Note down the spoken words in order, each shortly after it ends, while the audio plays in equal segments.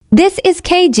This is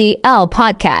KGL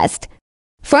Podcast.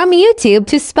 From YouTube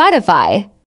to Spotify.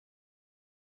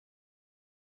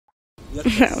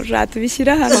 Ujya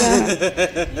tubishyira aha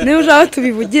niba ujya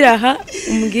tubivugira aha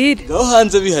umbwire ngaho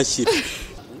hanze bihashyira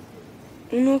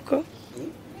nuko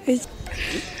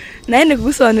nawe ndi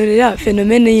kugusobanurira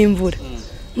fenomene y'imvura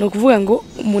ni ukuvuga ngo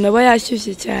umuntu aba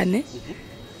yashyushye cyane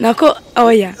nako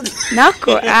oya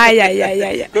nako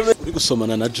ayayayaya uri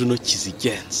gusomana na Juno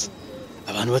Kizigenza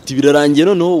abantu bati birarangiye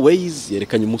noneho Wayz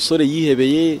yerekanye umusore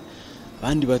yihebeye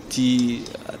abandi bati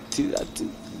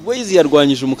Wayz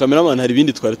yarwanyije umukameraman hari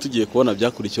ibindi twari tugiye kubona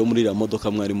byakurikiyeho muri iriya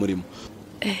modoka mwari murimo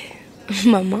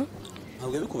mama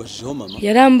ntabwo yabikubashijeho mama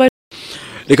yaramba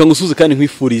reka ngusuze kandi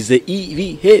nkwifurize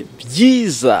ibihe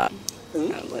byiza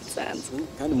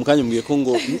kandi mukanya mbwiye ko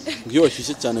ngo iyo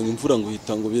washyushye cyane ngo imvura ngo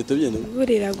uhita ngo bihita bigenda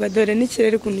buriragwa dore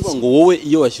n'ikirere kundi ngo wowe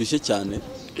iyo washyushye cyane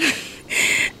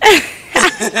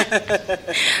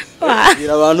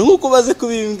bira abantu nkuko baze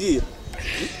kubimbwira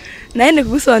nawe ndi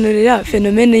kugusobanurira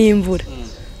fenomene y'imvura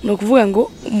ni ukuvuga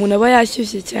ngo umuntu aba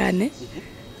yashyushye cyane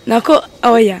nako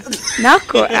oya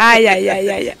nako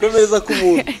ayayayaya komeza ku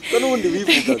muntu ko n'ubundi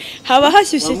bivugaga haba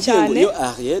hashyushye cyane iyo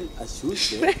Ariel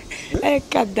ashyushye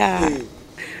kada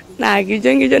ntabwo ibyo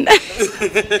ngibyo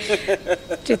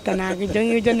cita ntabwo ibyo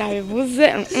ngibyo nabivuze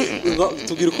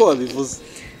tubwire uko wabivuze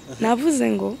navuze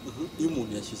ngo iyo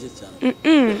umuntu yashyushye cyane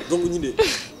donc nyine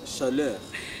chaleur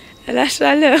la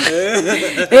chaleur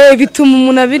bituma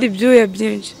umuntu abira ibyuya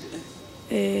byinshi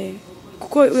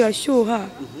kuko urashyuha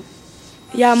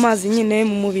y'amazi nyine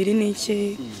mu mubiri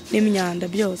n'iki n'imyanda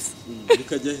byose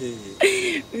bikajya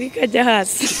hehe bikajya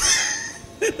hasi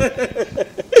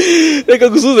reka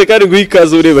gusuze kandi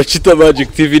guhikaza ureba Chita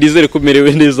Magic TV nizere ko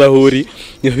merewe neza aho uri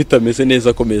niba bitameze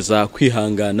neza komeza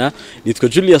kwihangana nitwa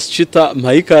Julius Chita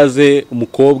mpayikaze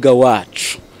umukobwa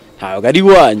wacu ntabwo ari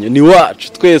wanyu ni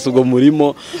wacu twese ubwo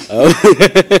murimo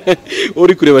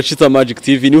uri kureba Chita Magic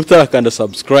TV ni utarakanda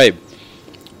subscribe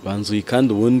banzuye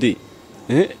kandi ubundi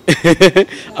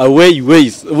Ariel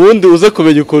Wayz ubundi uze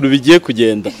kumenya ukuntu bigiye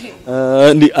kugenda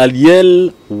ni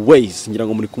Ariel Wayz ngira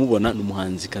ngo muri kumubona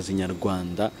n'umuhanzi kazi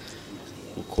nyarwanda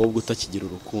ukobwa utakigira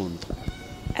urukundo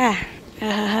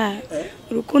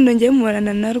urukundo ngiye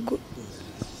murana narwo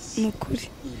nukuri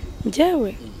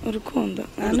njyewe urukundo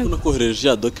nakohereje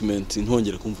ya document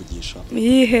ntongere kumvugisha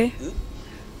yihe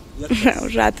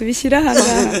ujya tubishyira aha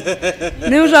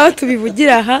niba ujya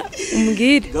tubivugira aha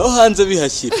umbwire ngaho hanze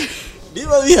bihashyira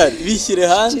niba bihari bishyire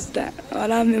hanze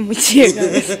waramemukiye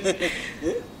kabisa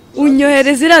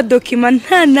unyohereza iriya dokima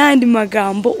nta n'andi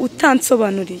magambo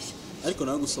utansobanuriye ariko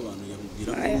nawe gusobanurira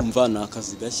nkubwira kumva ni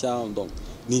akazi gashya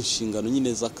ni inshingano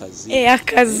nyine z'akazi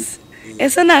akazi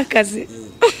ese ni akazi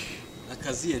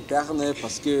akazi interne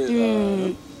parce que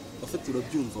afite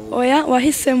urabyumva wowe oya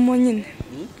wahisemo nyine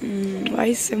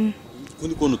wahisemo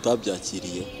kundi ko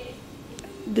utabyakiriye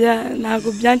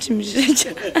ntabwo byanshimishije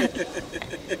cyane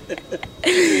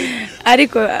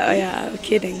ariko oya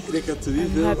kidding reka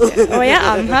tubive oya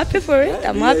I'm happy for it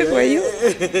I'm happy for you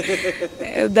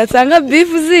udatanga beef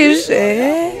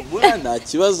zije nta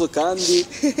kibazo kandi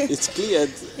it's cleared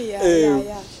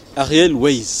Ariel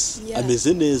Wayz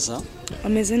ameze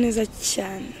neza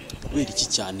cyane kubera iki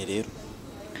cyane rero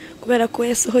kubera ko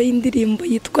yasohoye indirimbo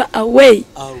yitwa Away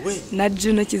na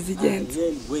Juno Kizigenza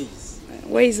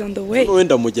Wayz on the way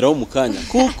wenda mugeraho mukanya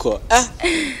kuko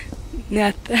ni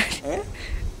atari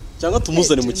cyangwa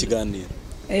tumuzane mu kiganiro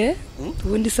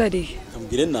ubundi sarihe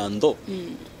ambwire Nando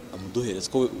amuduhereze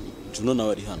ko Juno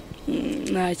nawe ari hano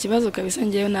nta kibazo kabisa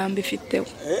ngewe nambifiteho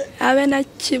abe na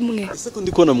kimwe ese ko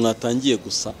ndi kubona mwatangiye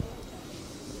gusa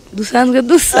dusanzwe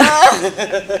dusa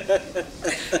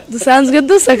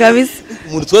kabisa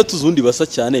umuntu twari tuzi undi basa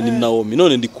cyane ni Naomi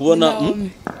none ndi kubona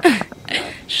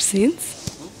sinzi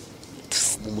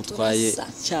umutwaye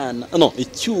cyana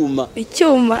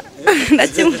icyuma na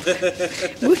kimwe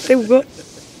gute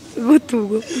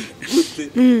ubwo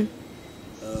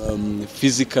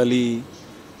physically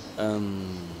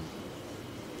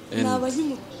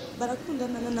n'abahimu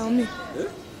barakundana na Naomi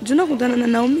Juno akundana na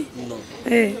Naomi no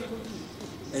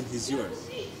and he's yours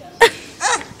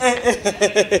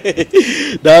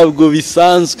ntabwo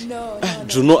bisanzwe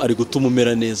Juno ari gutuma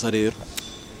umera neza rero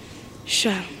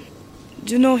sha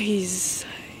Juno he's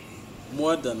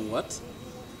more than what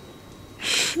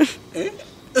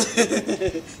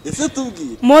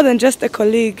more than just a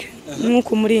colleague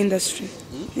nkuko muri industry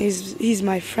he's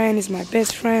my friend he's my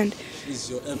best friend he's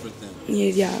your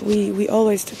everything yeah we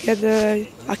always together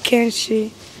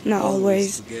akenshi not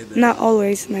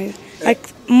always like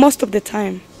most of the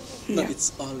time no,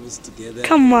 it's always together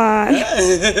come on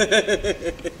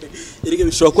erega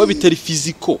bishobora kuba bitari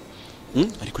physical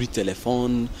ari kuri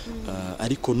telefone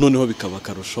ariko noneho bikaba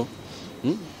akarusho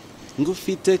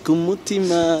ngufite ku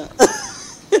mutima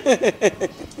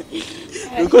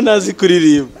uko nazi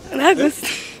kuririmba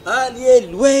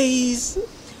Ariel Wayz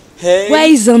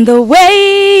Wayz on the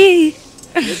way.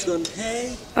 Let's go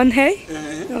hey On hey?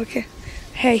 Okay.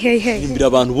 Hey. imbira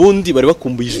abantu bundi bari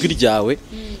bakumbuye ijwi ryawe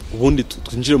ubundi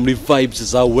twinjire muri vibes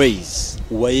za Wayz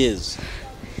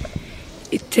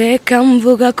Iteka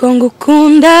mvuga ko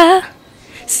ngukunda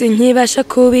sinkibasha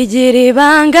kubigira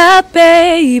ibanga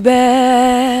baby.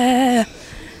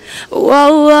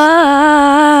 Wow.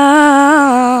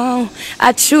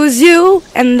 I choose you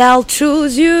and I'll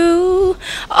choose you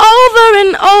over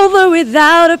and over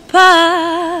without a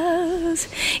pause.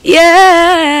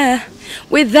 Yeah,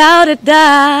 without a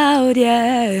doubt,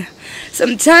 yeah.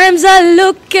 Sometimes I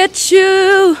look at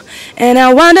you and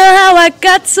I wonder how I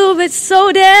got to be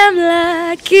so damn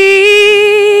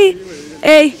lucky.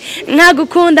 Hey,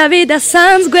 nkagukunda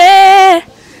bidasanzwe.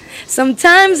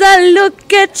 Sometimes I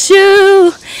look at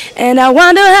you and I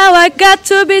wonder how I got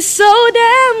to be so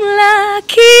damn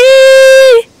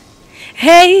lucky.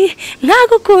 Hey,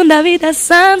 nkagukunda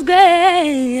bidasanzwe.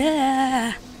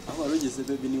 Yeah.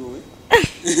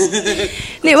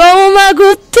 Ni wowe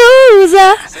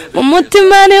umagutuza mu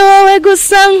mutima ni wowe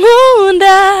gusa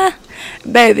nkunda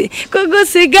baby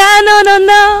kugusiga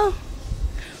no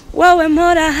wowe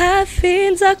mpora hafi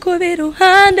nza kuba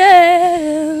iruhande.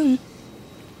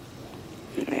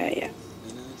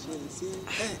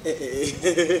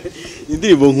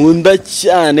 indirimbo nkunda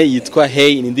cyane yitwa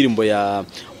Hey ni indirimbo ya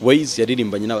Wayz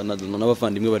yaririmbanye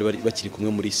n'abavandimwe bari bakiri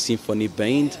kumwe muri Symphony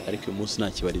Band ariko uyu munsi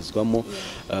ntakibarizwamo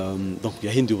donc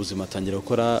yahinduye ubuzima atangira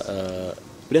gukora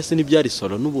birase n'ibyari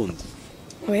solo n'ubundi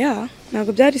oya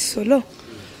ntabwo byari solo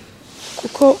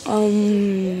kuko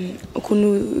ukuntu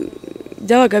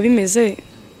byabaga bimeze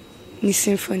ni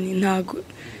symphony ntabwo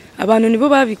abantu nibo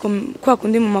kwa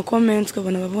kundi mu ma comments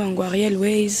ukabona bavuga ngo Ariel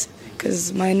Wayz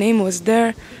because my name was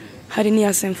there hari ni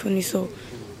ya symphony so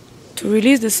to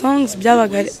release the songs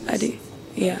byabaga ari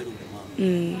yeah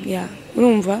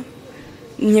urumva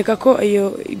nyeka ko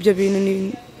ibyo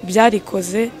bintu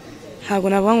byarikoze ntabwo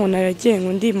navuga ngo naragiye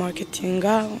ngo ndi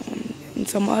marketinga in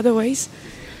some other ways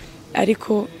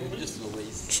ariko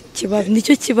kibazo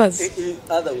nicyo kibazo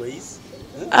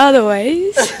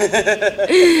otherwise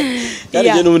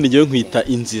kandi n'ubundi ngiye nkwita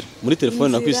inzira muri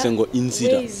telefone nakwise ngo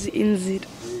inzira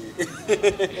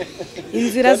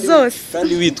inzira zose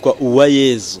kandi witwa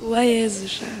Uwayezu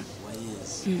sha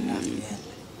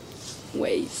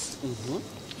Wayz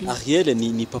Ariel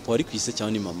ni papa wari kwise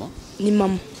cyangwa ni mama ni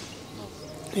mama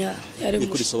yari ni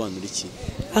kuri sobanura iki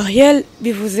Ariel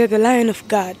bivuze the lion of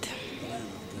God.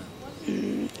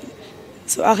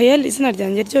 So Ariel izina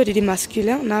ryanjye ryo riri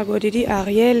masculine nago riri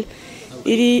Ariel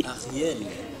iri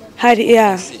hari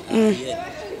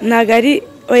nagari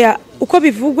oya uko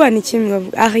bivugwa ni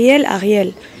kimwe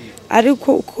Ariel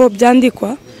ariko uko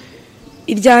byandikwa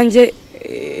iryanjye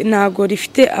nago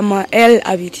rifite ama L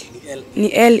abiri ni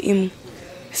L imwe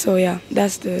so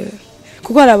that's the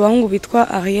kuko abahungu bitwa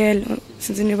Ariel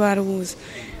sinzi niba arubuza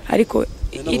ariko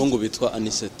abahungu bitwa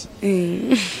Anisette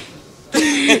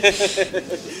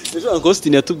ejo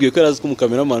Agustin yatubwiye ko yarazi ko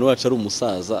umukameraman wacu ari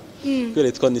umusaza ko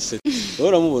yitwa Anisette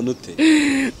uramubona ute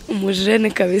umujene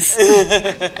kabisa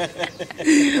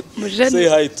say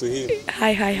hi to him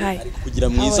hi kugira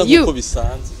mwiza nkuko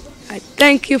bisanzwe I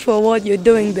thank you for what you're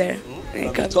doing there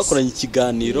twakoranye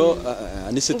ikiganiro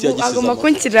Anisette yagisize agomba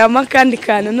kunshyiramo kandi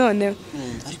kantu noneho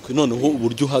ariko noneho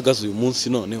uburyo uhagaze uyu munsi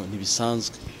noneho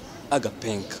ntibisanzwe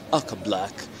agapenka aka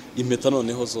black impeta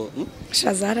noneho zo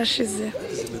shazarashize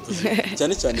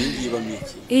cyane iyi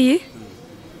bamiki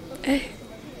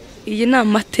iyi ni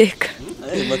amateka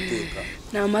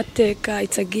ni amateka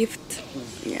it's a gift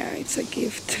it's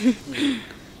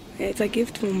a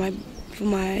gift for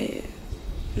my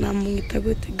namwita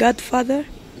gute godfather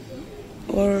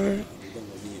or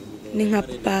ni nka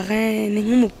parrain ni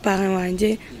nk'umuparrain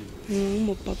wanjye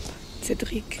nk'umupapa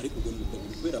Cedric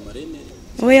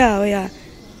oya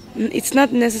it's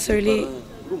not necessarily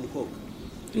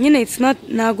nyine it's not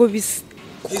nago bis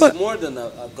kuko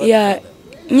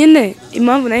nyine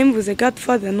impamvu nayimvuze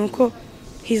godfather nuko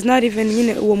he's not even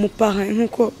nyine uwo muparrain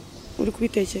nkuko uri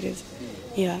kubitekereza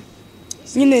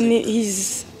nyine ni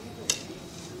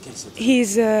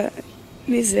he's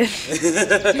Mizero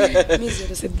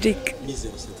Cedric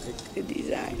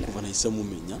designer kuva nahise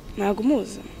mumenya ntago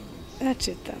muzi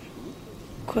naceta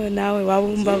ko nawe waba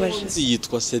umbabaje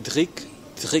yitwa Cedric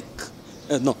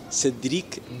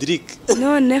Cedric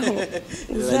noneho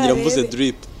uzagira mvuze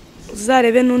drip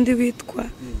uzarebe n'undi witwa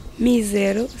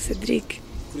Mizero Cedric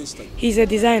he's a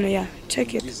designer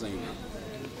check it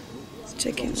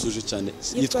checking suje cyane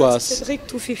yitwa Cedric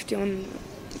 250 on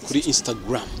kuri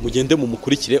Instagram mugende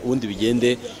mumukurikire ubundi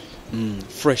bigende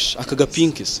fresh aka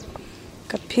gapink se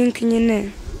ka pink nyine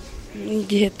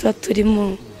igihe tuba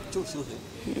turimo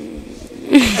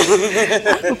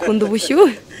ukunda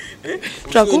ubushyuhe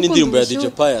ushaka indirimbo ya DJ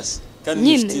Pius kandi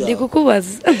nyine ndi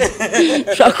kukubaza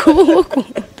ushaka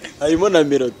ubukunda harimo na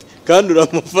melody kandi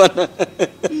uramufana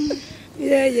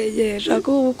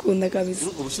ushaka ubukunda kabisa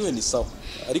ubushyuhe ni sawa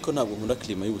ariko ntabwo nkunda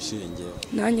klima y'ubushyuhe ngewe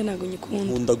nanjye ntabwo nyikunda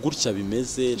nkunda gutya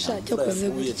bimeze cyakoze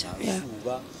gutya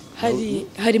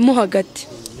harimo hagati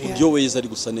ibyo Wayz ari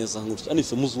gusa neza nk'uryo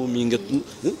anise muzuminge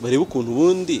barebe ukuntu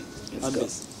bundi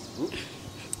ameze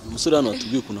umusore hano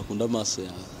atubwiye ukuntu akunda amaso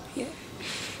yawe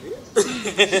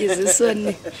Yesu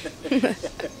sone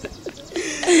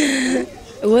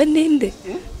uwo ninde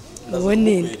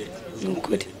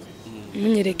nukuri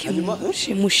munyereke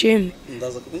mushime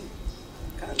ndaza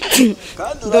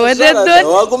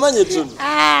wagumanye cuno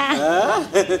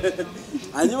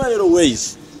hanyuma rero Wayz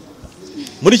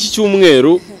muri iki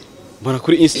cyumweru mbona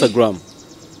kuri Instagram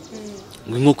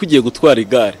ngo inkoko ugiye gutwara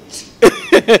igare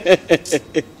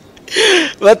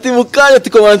bati mukanya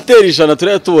commentaire ijana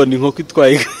turaya tubona inkoko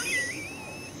itwaye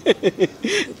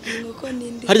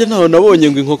harya ntaho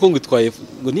nabonye ngo inkoko ngo itwaye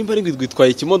ngo nimba ari ngo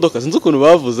itwaye ikimodoka sinzi ukuntu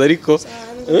bavuze ariko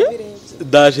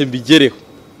daje mbigereho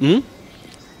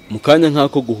mukanya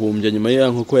nkako guhumbya nyuma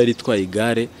ya nkoko yari itwaye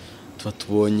igare tuba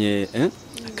tubonye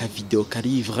aka video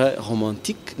carivre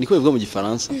romantique niko bivuga mu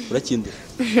gifaransa urakindira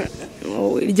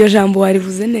iryo jambo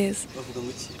warivuze neza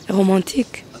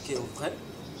romantique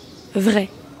vrai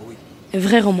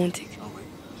romantique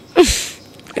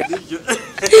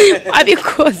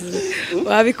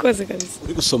wabikoze kabisa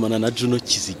uri gusomana na Juno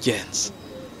Kizigenza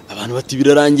abantu bati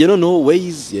birarangiye noneho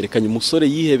Wayz yerekanye umusore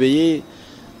yihebeye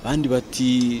abandi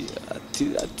bati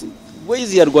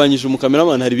Wayz yarwanyije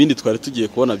umukameraman hari ibindi twari tugiye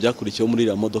kubona byakurikiyeho muri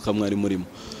iriya modoka mwari murimo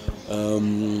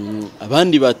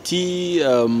abandi bati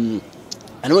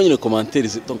hanyuma nyine commentaire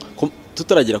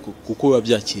tutaragira kuko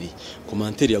wabyakiriye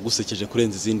commentaire yagusekeje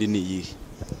kurenza izindi ni iyihe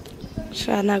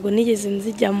ntago nigeze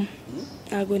nzijyamo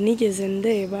ntago nigeze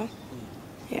ndeba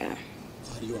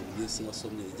hariyo wese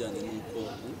wasomye ijyanye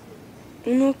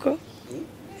nuko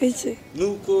iki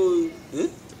nuko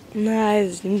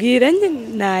nazi mbwira njye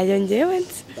nayo ngewe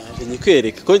ndaje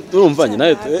nyikwereka ko urumvanye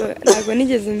nayo ntago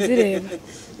nigeze nzireba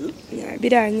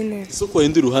biranye neza isoko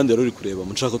wenda iruhande ruri kureba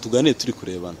mushaka tuganire turi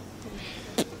kurebana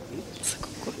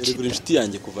Erigura inshuti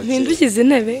yanjye kuva kera ntindukize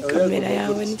intebe kamera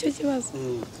yawe nicyo kibazo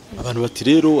abantu bati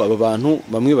rero aba bantu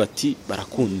bamwe bati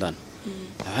barakundana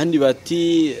abandi bati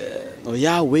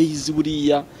oya Wayz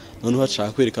buriya none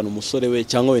bashaka kwerekana umusore we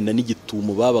cyangwa wenda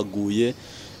n'igitumo babaguye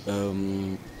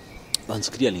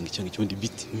banze clearing cyangwa icyundi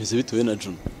biti imeze bitewe na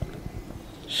Juno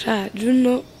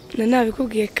Juno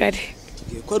nabikubwiye kare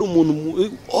ko ari umuntu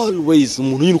always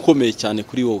umuntu nyine ukomeye cyane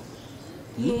kuri wowe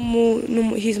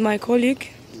he's my colleague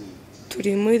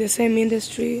turi muri the same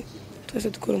industry twese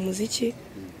dukora umuziki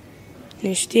ni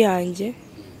inshuti yanjye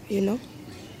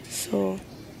so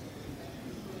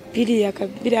biriya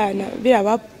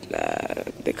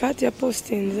the cut ya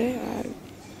postinze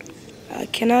I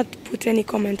cannot put any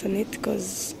comment on it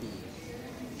because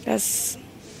that's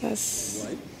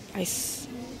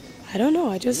I don't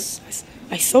know,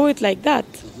 I saw it like that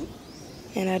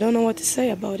and I don't know what to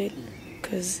say about it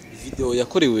because video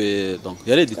yakorewe donc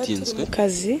yareditinzwe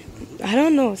kazi I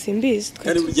don't know simbizi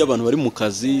kandi burya abantu bari mu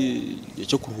kazi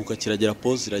cyo kuruhuka kiragera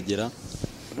pause iragera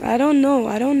I don't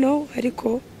know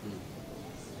ariko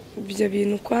ibyo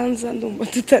bintu kwanza ndumva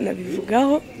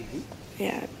tutanabivugaho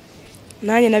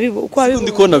nanjye nabibonye uko wabibonye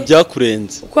ndi kubona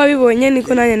byakurenze uko wabibonye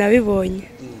niko nanjye nabibonye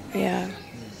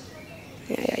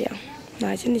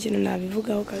nta kindi kintu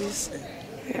nabivugaho kabisa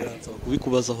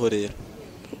kubikubazaho rero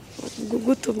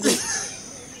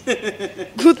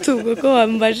gutubwo ko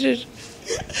wambajije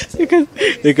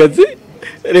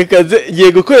reka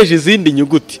ngiye gukoresha izindi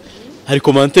nyuguti hari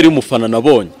commentaire y'umufana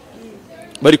nabonye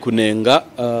bari kunenga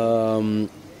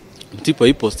tipo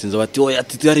yipostinze bati oya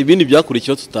hari ibindi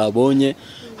byakurikiyeho tutabonye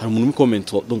hari umuntu mu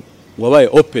comment wabaye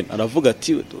open aravuga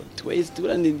ati Wayz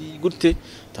turani gute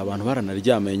abantu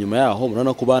baranaryamaye nyuma yaho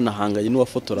murana ko banahanganye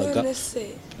n'uwafotoraga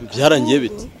byarangiye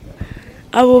biti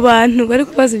abo bantu bari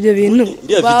kubaza ibyo bintu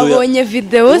babonye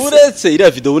video uretse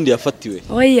iriya video bundi yafatiwe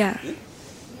oya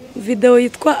video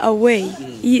yitwa Away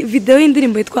video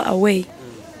y'indirimbo yitwa Away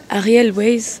Ariel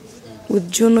Wayz with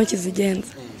Juno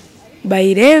Kizigenza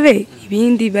bayirebe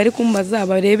ibindi bari kumbaza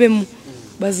barebemo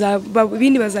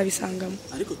ibindi bazabisangamo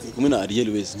ariko turi kumwe na Ariel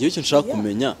Wayz ngiye cyo nshaka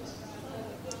kumenya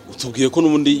utubwiye ko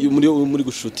n'ubundi muri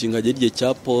gushutinga agiye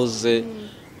cya pose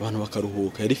abantu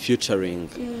bakaruhuka yari featuring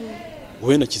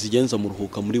wowe na Kizigenza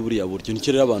muruhuka muri buriya buryo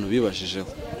nicyo rero abantu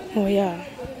bibashijeho oya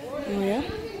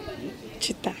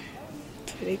Chita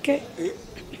tureke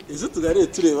izo tugariye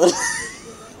tureba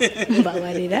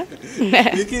mbabarira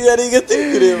bikiri yari gati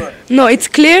kureba no it's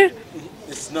clear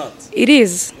it's not it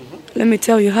is let me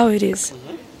tell you how it is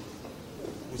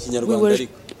mu Kinyarwanda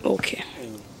ariko okay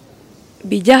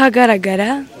bijya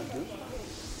hagaragara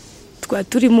twa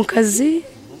turi mu kazi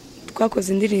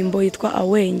twakoze indirimbo yitwa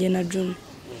Awenge na Juno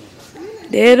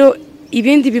rero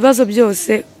ibindi bibazo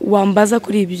byose wambaza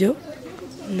kuri ibyo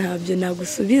ntabyo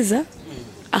nagusubiza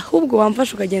ahubwo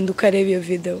wamfasha ukagenda ukareba iyo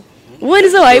video ubundi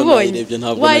zo wayibonye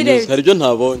hari ibyo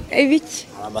ntabonye ibiki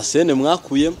amasene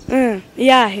mwakuyemo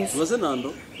yahe tubaze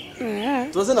nando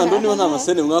niba nta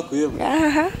masene mwakuyemo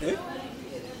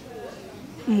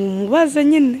mubaze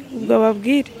nyine ubwo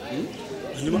babwire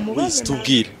wese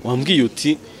tubwire wambwiye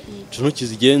uti Juno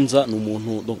Kizigenza ni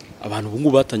umuntu abantu ubu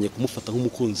ngubu batangiye kumufata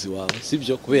nk'umukunzi wawe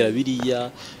sibyo kubera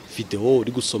biriya video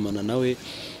uri gusomana nawe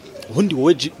ubundi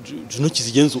wowe Juno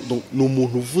Kizigenza ni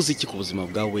umuntu uvuze iki ku buzima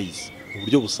bwa Wayz mu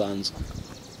buryo busanzwe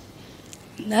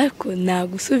nako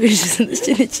nagusubije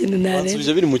ikindi kintu nareba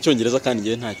nsubije biri mu cyongereza kandi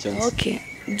ngiye nta cyanze okay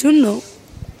Juno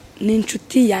ni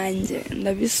inshuti yanjye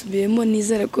ndabisubiyemo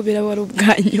nizere ko biraba ari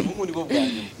ubwanyuma muri bo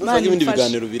bwanyuma nuzajye ibindi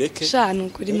biganiro bireke shano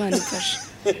kuri Imana ifasha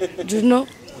Juno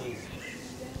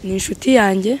ni inshuti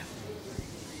yanjye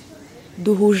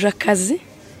duhuje akazi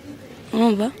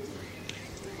umva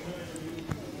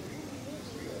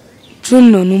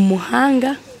Juno ni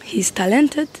umuhanga he's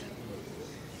talented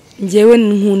njyewe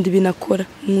nkunda ibinakora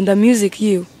nkunda music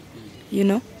yiwe you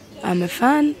know I'm a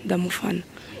fan ndamufana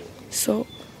so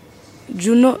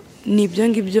Juno ni ibyo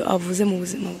ngibyo avuze mu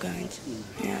buzima bwanjye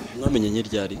mwamenyanye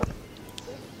ryari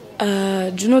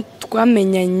Juno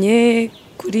twamenyanye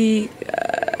kuri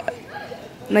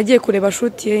nagiye kureba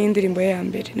shoot ye y'indirimbo ya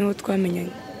mbere niho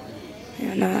twamenyanye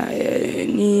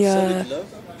ni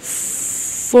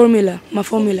formula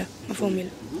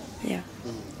yeah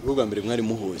ubwo mbere mwari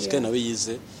muhuye kandi nawe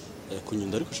yize ku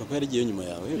Nyundo ariko shaka yari giye nyuma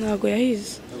yawe ntabwo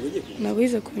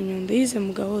yize ku Nyundo yize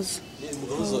mu Gahozo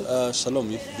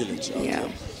Shalom Youth Village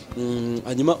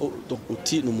hanyuma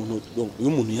uti ni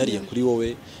umuntu yariye kuri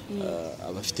wowe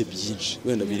abafite byinshi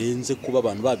wenda birenze kuba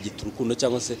abantu babyita urukundo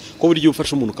cyangwa se ko buryo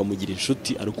ufasha umuntu ukamugira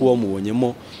inshuti ariko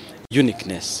wamubonyemo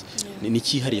uniqueness ni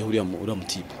iki hariye uriya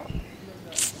mutipe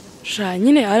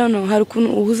nyine I don't know hari ukuntu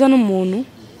uhuza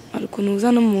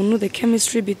n'umuntu the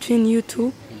chemistry between you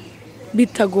two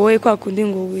bitagoye kwa kundi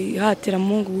ngo wihatira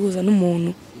mu guhuza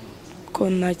n'umuntu ko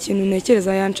nta kintu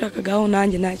nekereza yanshakagaho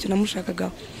nanjye ntacyo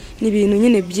namushakagaho n'ibintu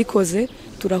nyine byikoze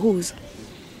turahuza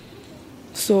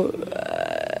so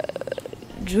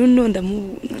Juno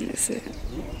ndamunanese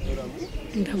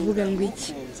ndavuga ngo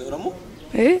iki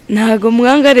ntago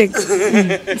mwanga rega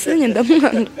nsenye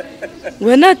ndamwanga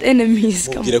we're not enemies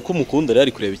mubwire ko umukunda rero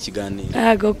ari kureba ikiganiro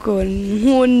ntago ko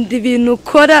nkunda ibintu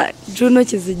ukora Juno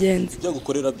Kizigenza byo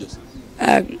gukorera byose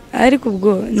ariko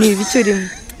ubwo ni ibicyo urimo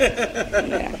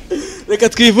reka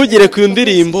twivugire ku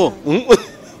ndirimbo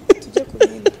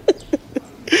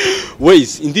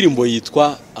Wayz indirimbo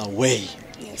yitwa Away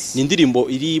ni indirimbo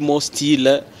irimo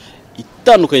style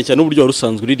itandukanye cyane n'uburyo wari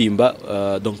usanzwe uririmba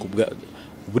donc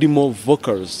burimo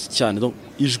vocals cyane donc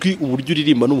ijwi uburyo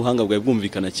uririmba n'ubuhanga bwawe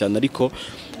bwumvikana cyane ariko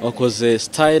wakoze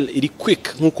style iri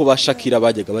quick nkuko ba Shakira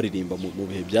bajyaga baririmba mu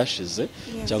bihe byashize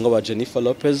cyangwa ba Jennifer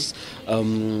Lopez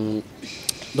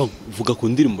donc vuga ku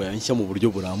ndirimbo yanshya mu buryo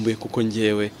burambuye kuko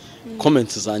ngewe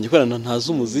comments zanjye kwerana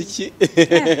ntazi umuziki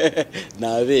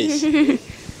nabeshye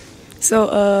so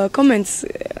comments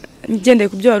ngendeye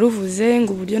ku byo waruvuze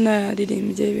ngo uburyo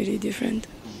naririmbye very different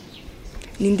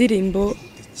ni indirimbo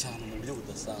cyane mu buryo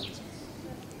budasanzwe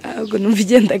ahubwo numva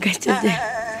igenda gake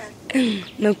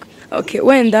no okay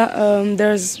wenda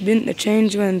there's been a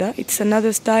change wenda it's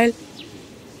another style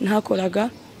ntakoraga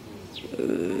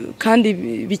kandi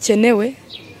bikenewe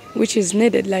which is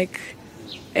needed like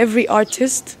every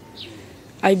artist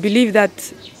I believe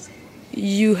that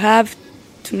you have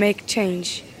to make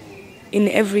change in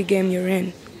every game you're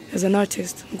in as an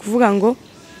artist kuvuga ngo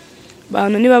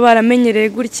bantu niba baramenyereye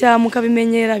gutya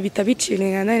mukabimenyera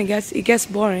bitabiciringa and then it gets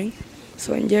boring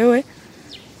so ngewe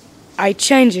I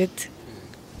change it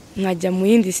nkajya mu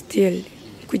yindi style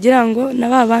kugira ngo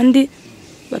nababandi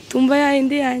batumva ya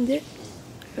indi yanjye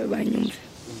banyumve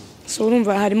so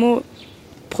urumva harimo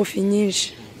profit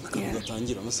nyinshi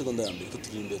gatangira amasegonda ya mbere ko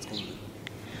turirimbe twumve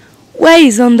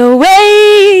Wayz on the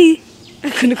way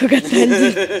niko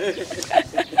gatangira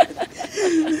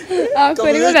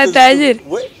niko gatangira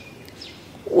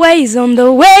Wayz on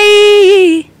the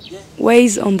way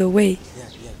Wayz on the way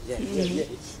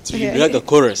turirimbe aga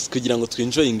chorus kugira ngo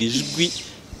twinjoyinge ijwi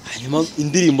hanyuma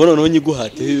indirimbo noneho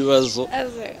nyiguhateho ibibazo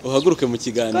uhaguruke mu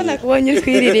kiganiro ko nakubonye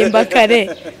twiririmba kare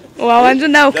wawanje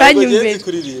nawe ukanyumvira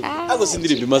ntabwo si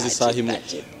indirimbo imaze isaha imwe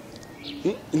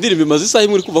indirimbo imaze isaha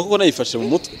imwe uri kumva koko nayifashe mu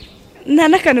mutwe nta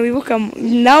n'akantu wibukamo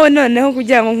nawe noneho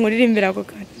kugira ngo nkuririmbire ako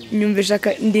kantu nyumvisha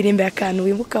indirimbo y'akantu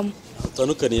wibukamo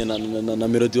utandukaniye na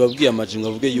melody wabwiye amajingo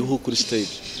avuge yuhu kuri stage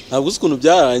ntabwo uzi ukuntu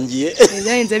byarangiye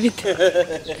byahinze bite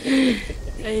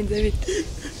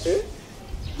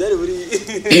byari buri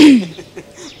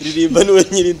ririmba niwe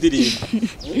nyiri indirimbo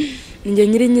njye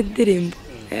nyiri indirimbo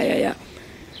ya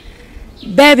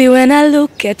baby when I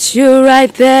look at you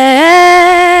right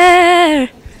there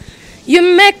you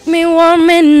make me warm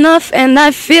enough and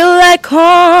I feel like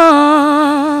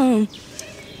home.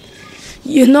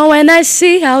 You know when I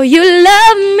see how you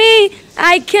love me,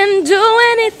 I can do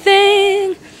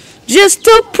anything just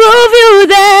to prove you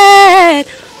that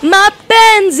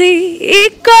mapenzi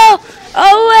iko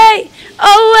away,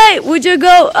 away. Would you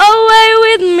go away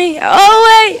with me?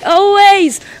 Away,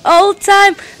 always, all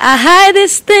time. I hide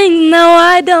this thing now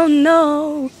I don't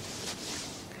know.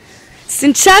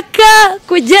 Sinshaka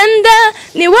kugenda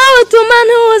ni wowe utuma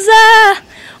ntuza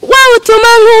wowe utuma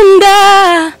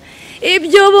nkunda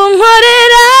ibyo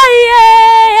bunkorera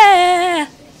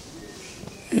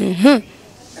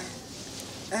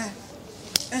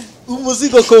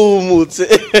umuzigo ko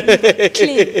wumutse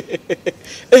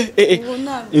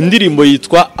indirimbo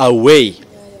yitwa Away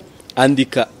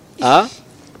andika A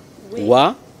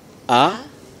wa A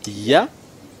ya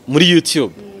muri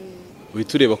YouTube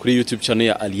witureba kuri YouTube channel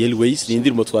ya Ariel Wayz ni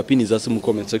indirimbo twapiniza mu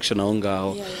comment section aho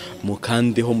ngaho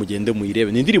mukandeho mugende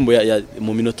muyirebe ni indirimbo ya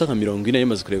mu minota nka 40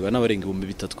 yamaze kurebwa n'abarenga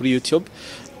 3000 kuri YouTube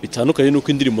bitandukanye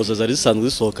nuko indirimbo zari zisanzwe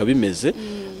zisohoka bimeze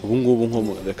ubu ngubu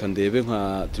nko reka ndebe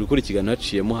nka turi gukora ikiganiro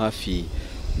haciyemo hafi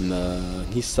na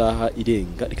nk'isaha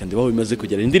irenga reka ndeba aho bimaze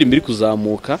kugera indirimbo iri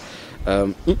kuzamuka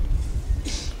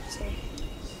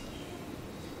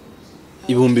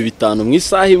 5000 mu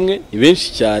isaha imwe ni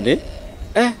benshi cyane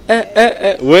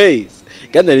Wayz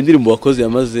kandi ari indirimbo wakoze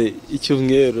yamaze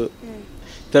icyumweru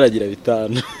taragira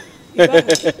 5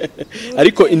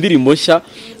 ariko indirimbo nshya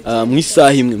mu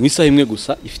isaha imwe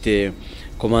gusa ifite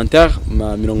commentaire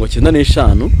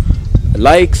 95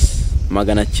 likes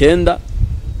 900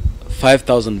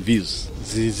 5000 views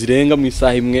zirenga mu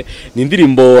isaha imwe ni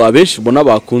indirimbo abenshi ubona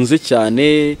bakunze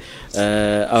cyane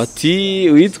ati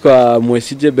witwa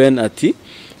Mwesije Ben ati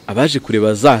abaje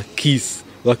kureba za Kiss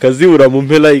bakazibura mu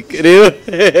like rero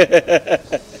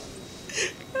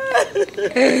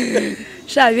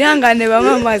sha bihangane bamwe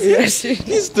amazi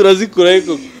bashije turazikura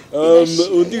ariko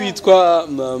undi witwa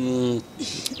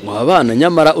abana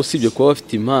nyamara usibye kuba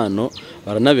bafite impano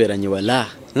baranaberanye wala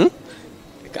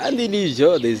kandi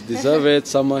nivyo they deserve it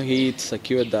summer heat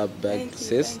secure that bag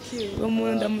says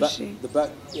the back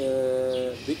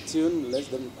big tune less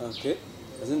than okay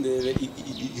doesn't they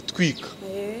itwika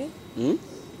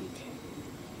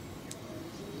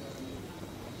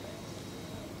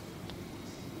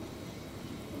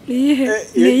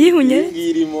niyihunye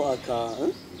irimo aka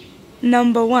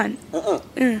number 1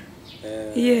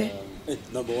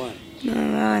 number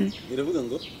 1 iravuga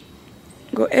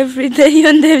ngo everyday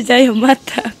yo ndebya ayo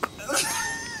matako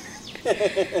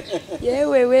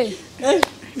yewe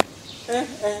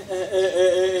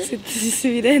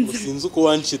sinzi uko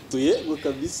wanshituye ngo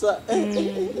kabisa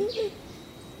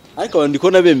ariko abandi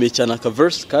ko nabemeye cyane aka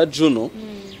verse ka Juno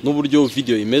n'uburyo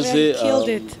video imeze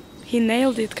he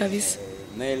nailed it kabisa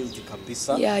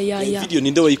video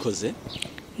ninde wayikoze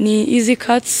ni Easy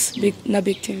Cuts na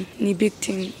Big Team ni Big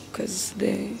Team cuz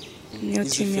the new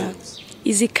team ya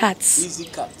Easy Cuts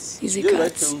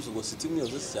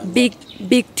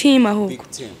big team ahubwo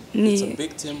ni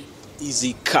Big Team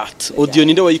Easy Cut audio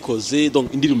ninde wayikoze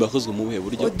donc indirimbo yakozwe mu buhe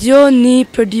buryo audio ni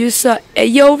producer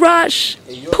Yo Rush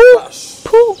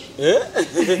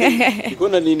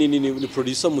ikona ni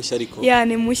producer mushya ariko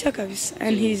ni mushya kabisa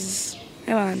and he's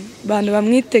bantu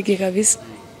bamwitege kabisa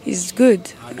is good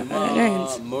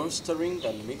mastering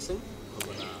and mixing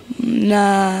na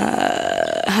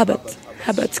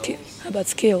Habat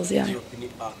skills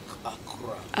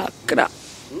Accra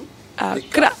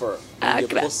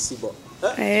possible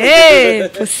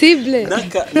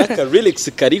naka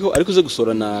lyrics kariho ariko uze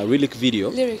gusora na lyric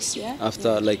video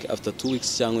after 2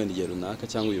 weeks cyangwa ndigero runaka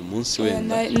cyangwa uyu munsi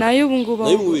wenda nayo ubungubu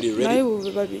babiri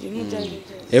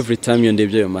every time yo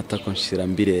ndebye ayo mata konshira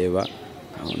mbireba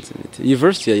ahonze mite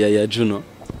university ya Juno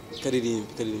karirimba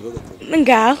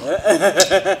ngaho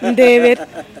ndebera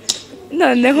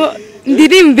noneho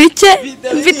ndirimbike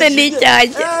mfite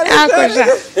n'icyaje akoja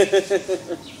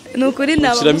nukuri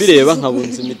naba mbireba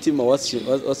nkabunze imitima what's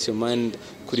your mind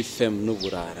kuri femme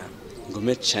n'uburara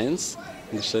ngome chance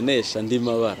Ngushonesha ndi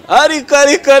mabara ariko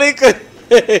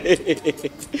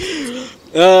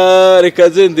reka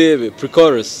ndebe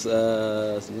pre-chorus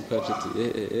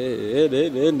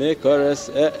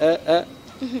chorus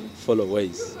follow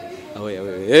Wayz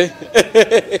awe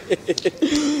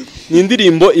ni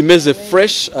indirimbo imeze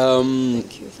fresh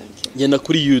genda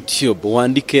kuri YouTube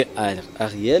wandike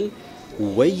Ariel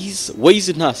Wayz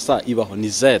nta sa ibaho ni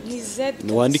Z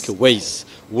ni wandike Wayz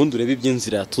ubundi urebe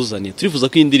iby'inzira yatuzaniye turifuza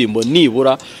ko indirimbo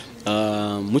nibura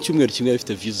mu cyumweru kimwe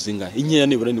bifite views zingahe inkeya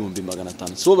nibura ni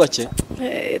 500 so bake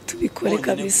tubikore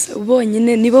kabisa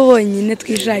ubonyine nibo bonyine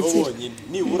twishakiye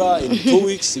nibura in 2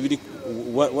 weeks biri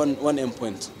 1 M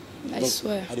point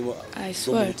I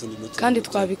swear kandi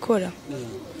twabikora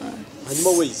hanyuma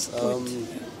Wayz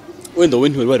wenda we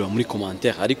ntiwari muri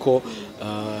commentaire ariko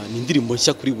ni indirimbo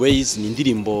nshya kuri Wayz ni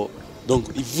indirimbo donc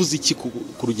ivuze iki ku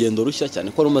rugendo rushya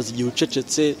cyane ko rumaze igihe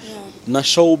ucecetse na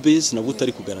showbiz nabwo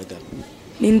utari kugaragara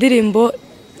ni indirimbo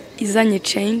izanye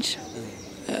change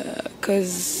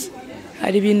cause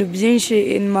hari ibintu byinshi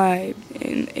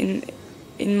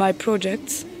in my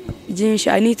projects byinshi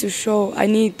I need to show I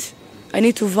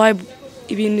need to vibe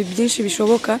ibintu byinshi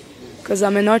bishoboka cause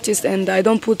I'm an artist and I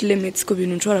don't put limits ku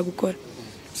bintu nshobora gukora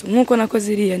so nkuko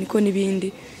nakoze iriya niko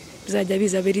nibindi bizajya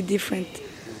biza very different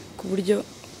ku buryo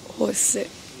hose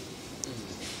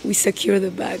we secure the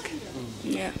bag.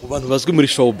 Abantu bazwi muri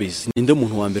showbiz ninde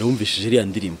muntu wa mbere wumvishije iriya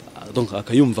ndirimbo donc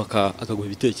akayumva akaguha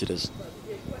ibitekerezo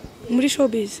muri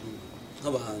showbiz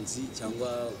nk'abahanzi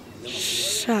cyangwa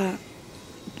sha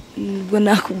ubwo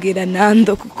nakubwira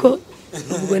Nando kuko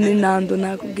ubwo ni Nando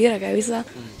nakubwira kabisa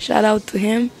shout out to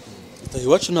him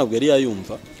iwacu ntabwo yari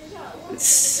yayumva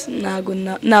nago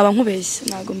naba nkubeshye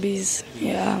nago mbizi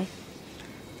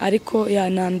ariko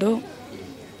Nando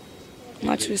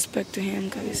much respect to him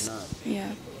kabisa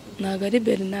nago ari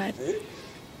Bernard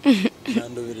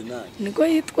Nando Bernard niko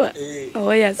yitwa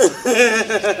yes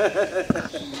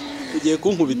ugiye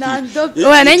kunkubita Nando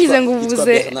nangize ngo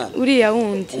uvuze uriya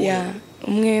wundi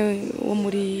umwe wo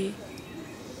muri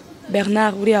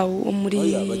Bernard uriya wo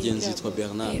muri abagenzi yitwa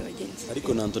Bernard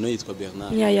ariko Nando nawe yitwa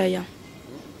Bernard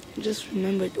just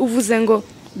remember uvuze ngo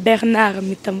Bernard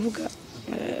mitamvuga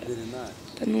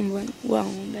tanumva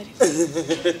ndari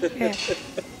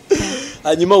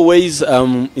hanyuma Wayz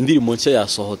indirimbo nshya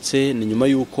yasohotse ni nyuma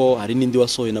yuko hari nindi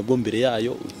wasohoye nabwo mbere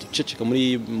yayo uceceka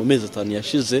mu mezi 5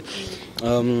 yashize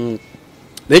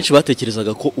benshi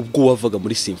batekerezaga ko ubwo wavaga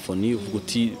muri symphony uvuga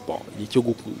uti icyo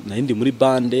nahindi muri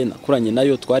bande nakuranye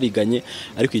nayo twariganye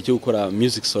ariko icyo gukora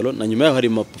music solo na nyuma yaho hari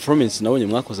ma performance nabonye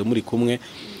mwakoze muri kumwe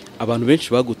abantu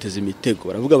benshi baguteze imitego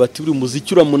baravuga bati uri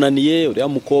muziki uramunaniye uri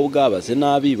mukobwa baze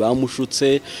nabi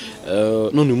bamushutse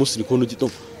none uyu munsi niko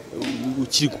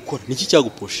ukiri gukora niki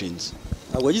cyagupushinze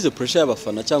ntabwo wagize pressure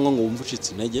y'abafana cyangwa ngo wumve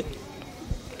ucitse intege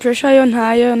pressure yo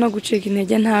ntayo no gucika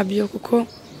intege ntabyo kuko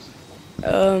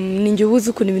ninjye ubuze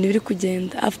ukuntu ibintu biri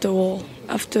kugenda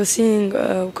after seeing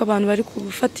uko abantu bari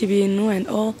gufata ibintu and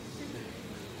all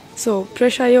so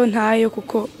pressure yo ntayo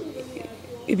kuko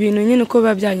ibintu nyine uko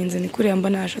biba byagenze ni kuri yamba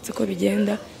nashatse ko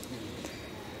bigenda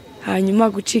hanyuma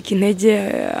gucika intege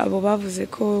abo bavuze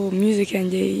ko music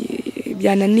yanjye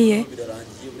byananiye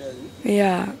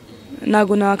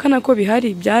ntago nakana ko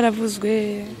bihari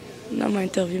byaravuzwe n'ama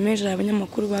interview menshi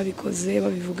abanyamakuru babikoze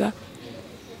babivuga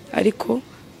ariko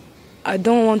I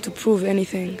don't want to prove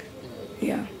anything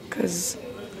because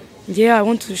I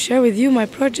want to share with you my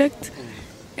project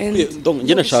and donc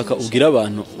njye nashaka ubwira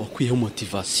abantu wakwiye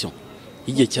motivation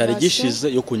igihe cyari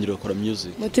gishize yo kongera gukora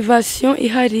music motivation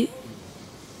ihari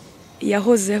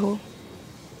yahozeho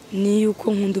ni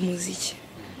yuko nkunda umuziki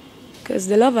because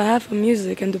the love I have for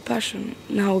music and the passion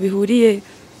naho bihuriye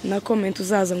na comment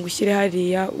uzaza ngo ushyire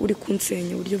hariya uri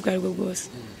kunsenya uburyo bwarwo bwose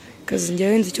because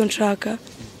njyewe nzi icyo nshaka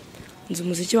nzi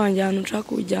umuziki wanjye ahantu nshaka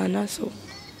kujyana so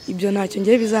ibyo ntacyo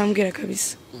njyewe bizambwira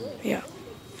kabisa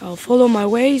I'll follow my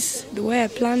ways the way I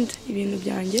planned ibintu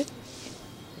byanjye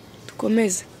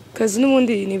dukomeze because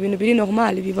n'ubundi ni ibintu biri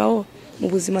normal bibaho mu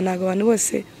buzima ntago abantu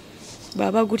bose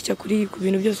baba gutya kuri ku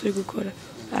bintu byose uri gukora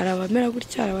arabamera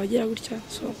gutya arabagira gutya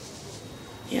so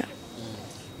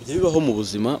bijya bibaho mu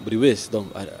buzima buri wese donc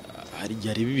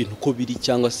hari ibintu ko biri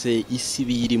cyangwa se isi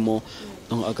birimo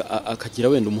akagira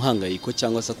wenda umuhangayiko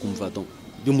cyangwa se akumva donc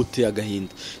byumuteye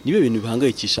agahinda nibe ibintu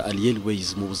bihangayikisha Ariel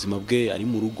Wayz mu buzima bwe ari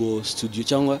mu rugo studio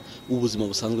cyangwa ubuzima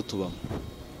busanzwe tubamo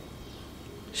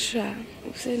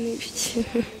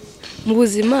mu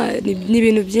buzima ni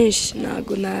ibintu byinshi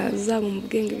ntago nazaba mu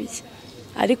bwenge bike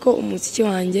ariko umuziki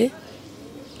wanjye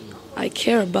I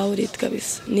care about it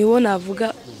kabisa niwo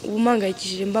navuga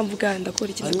ubumangayikishije mba mvuga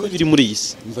ndakora ikintu biri muri iyi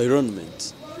environment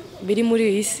biri muri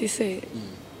iyi se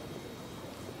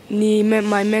ni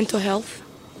my mental health.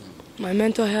 My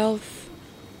mental health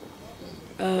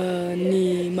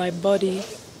ni my body.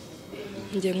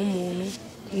 Nje nk'umuntu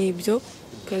nibyo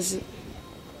because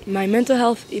my mental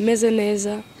health imeze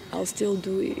neza, I'll still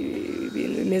do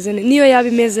ibintu imeze neza. Niyo yaba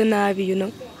imeze nabi, you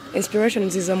know. Inspiration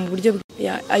ziza mu buryo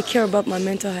I care about my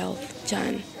mental health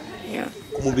cyane. Yeah.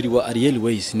 Ku mubiri wa Ariel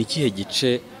Wayz ni kihe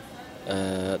gice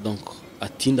donc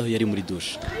atinda aho yari muri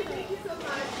douche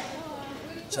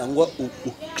cyangwa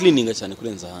cleaninga cyane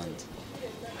kurenza ahandi?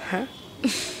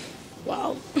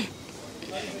 Wow.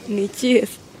 Ni kihe?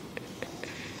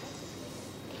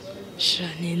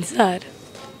 Shani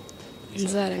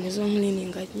inzara nizo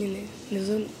cleaninga nyine,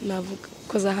 nizo navuga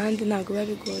koza ahandi ntago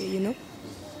babigoye, you know.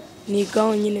 Ni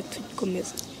gaho nyine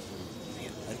tukomeza.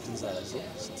 Ariko inzara zo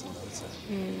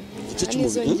igice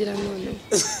cy'umubiri ngira none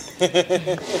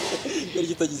yari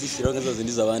gitagize ishyiraho nka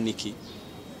zazindi zabaniki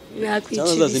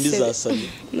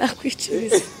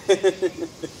nakwicibise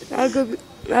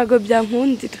ntago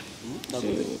byankundira.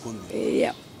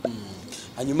 Yeah.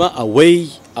 Hanyuma away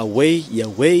ya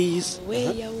Wayz.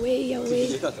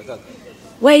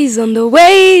 Wayz on the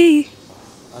way.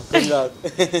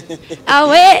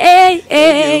 Away.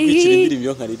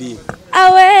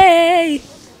 Away.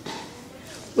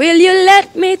 Will you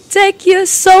let me take you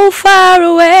so far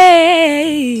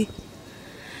away?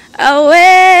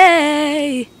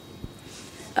 Away.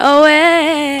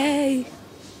 Away.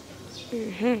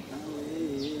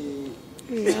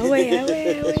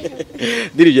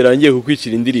 Ndirijye rangiye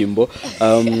kukwicira indirimbo.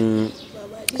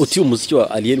 Uti umuziki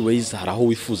wa Ariel Wayz hari aho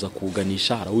wifuza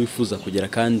kuganisha, hari aho wifuza kugera,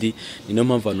 kandi ni no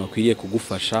mpamvu abantu bakwiriye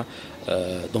kugufasha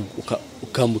donc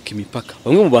ukambuka imipaka.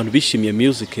 Bamwe mu bantu bishimiye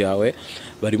music yawe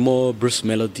barimo Bruce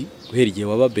Melody, guhera igihe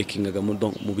waba backingaga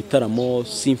mu bitaramo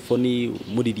symphony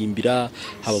muririmbira,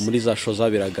 haba muri za show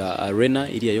zabiraga arena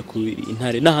iriya yo ku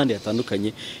Intare n'ahandi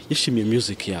hatandukanye, yishimiye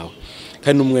music yawe.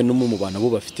 Kandi umwe mu bantu abo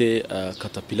bafite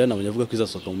Caterpillar nabonye avuga ko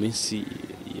izasohoka mu minsi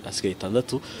asigaye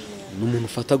 6. N'umuntu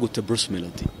ufata gute Bruce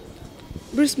Melody?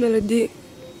 Bruce Melody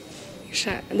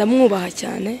ndamwubaha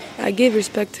cyane. I give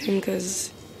respect to him because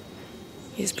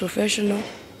he's professional.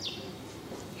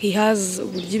 He has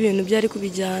uburyo ibintu byari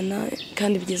kubijyana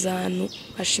kandi bigeza ahantu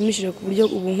hashimishije ku buryo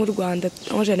ubu nk'u Rwanda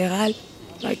en general,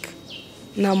 like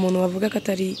nta muntu wavuga ko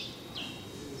atari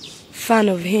fan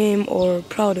of him or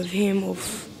proud of him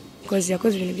because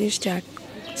yakoze ibintu byinshi cyane.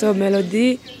 So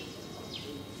Melody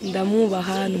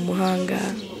ndamwubaha, ni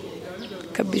umuhanga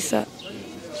kabisa.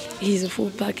 He's a full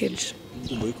package.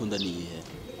 Umuyikunda ni iyihe?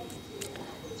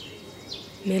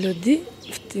 Melody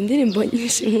ufite indirimbo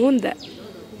nyinshi nkunda.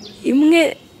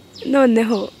 Imwe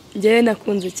noneho njyewe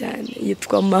nakunze cyane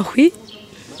yitwa Mahwi.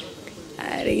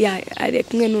 Ari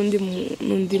kumwe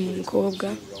n'undi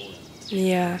mukobwa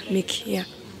ni ya Miki.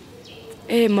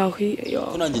 Mahwi yo.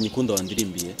 Ko nanjye nyikunda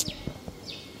wandirimbiye.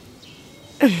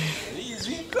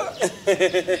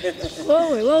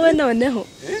 Wowe noneho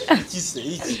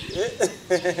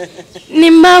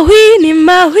ni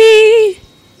mahwi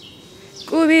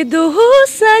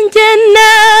kubiduhuza njye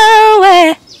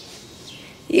nawe.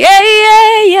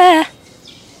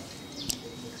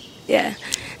 Yeah.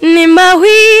 Ni mahwi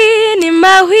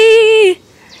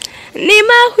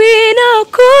no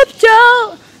kubyo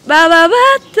baba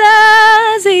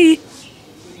batazi.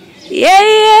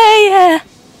 Yeah.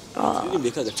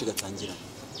 Ndirimbe ka gace gatangira.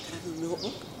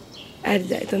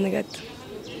 Arda itonde gato.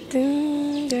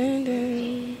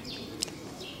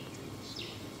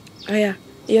 Aya,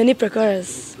 iyo ni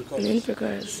pre-chorus.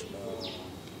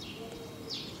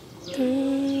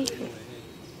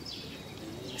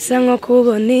 Sango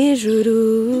kubona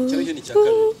ijuru.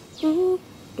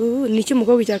 Ni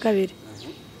cy'umukobwa cya kabiri.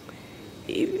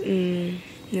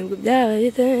 Nibwo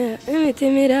byabaye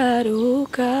imitima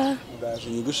iraruhuka. Ndaje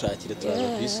nyigushakire turaza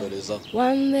kwisoreza.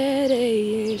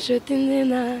 Wambereye inshuti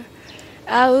nzima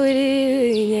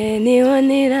awuriye niho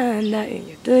niranda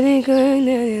turi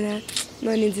kunera.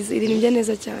 None nziza irimbye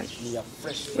neza cyane. Ni ya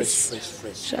fresh.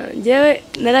 Njyewe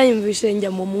narayumvishe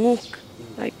njya mu mwuka.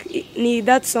 Like ni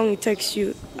that song it takes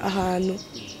you ahantu.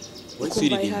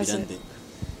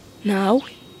 Nawe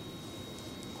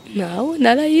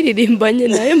narayiririmbanye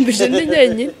nayumvishe ndi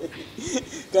njyenyine.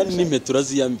 Kandi n'impeta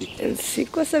uraziyambika.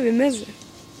 Siko se bimeze.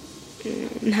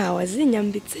 Ntawe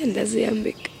azinyambitse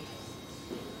ndaziyambika.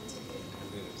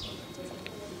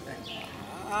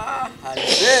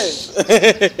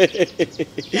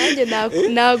 Nanjye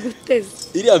naguteze.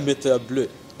 Iriya mpeta ya bleu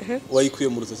wayikuye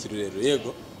mu rutoki rurerure,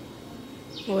 yego?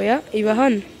 Oya, iba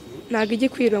hano. Ntago ijye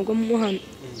kwirwa mu hano.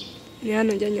 Ni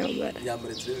hano njya nyambara.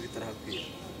 Yambaretse rero bitarahakwira.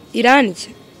 Irandye.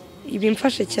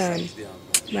 Ibimfashe cyane.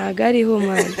 ntago ariho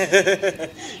mwana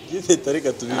Gifite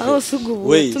reka tubive aho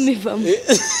sugubu tumivamo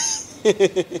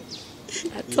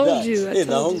I told you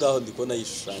naho ngaho ndikona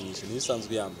yishushanyije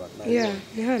nibisanzwe yambara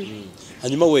ni hano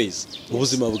hanyuma Wayz mu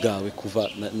buzima bwawe kuva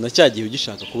na cyagiye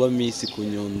ugishaka kuba Miss ku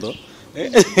Nyundo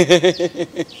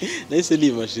nahise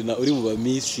nimashina uri mu ba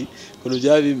Miss kuno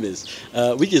byaba bimeze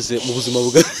wigeze mu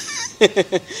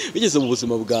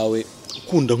buzima bwawe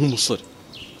ukunda nk'umusore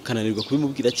kananirwa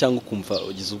kubimubwira cyangwa ukumva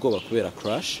ugize ubwoba kubera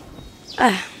crush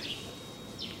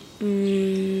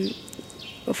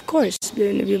of course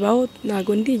bibaho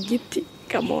ntago ndi igiti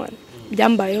come on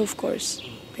byambaye of course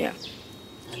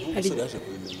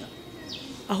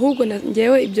ahubwo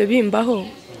njyewe ibyo bimbaho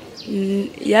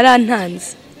yarantanze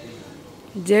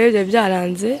njyewe ibyo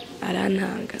byaranze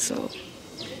arantanga so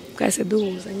twese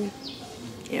duhuza nyine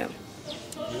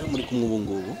muri kumwe ubu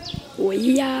ngubu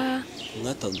oya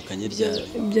mwatandukanye ryari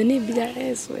ibyo ni ibya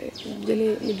ibyo ni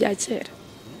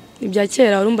ibya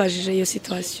kera warumbajije iyo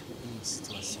situation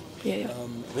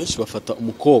benshi bafata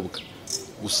umukobwa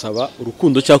gusaba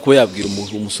urukundo cyangwa kuba yabwira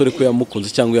umusore ko yamukunze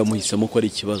cyangwa yamuhisemo ko ari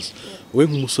ikibazo wowe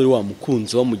nk'umusore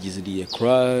wamukunze wamugiziriye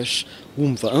crush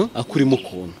wumva akurimo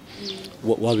ukuntu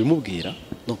wabimubwira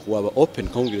no waba open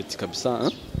kamubwira ati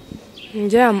kabisa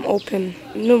njye am open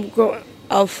nubwo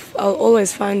I'll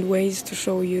always find ways to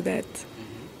show you that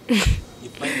you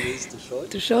find ways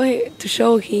to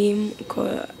show him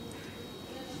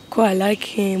ko I like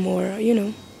him or you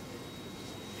know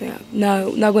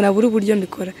ntabwo nabura uburyo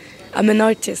mbikora I'm an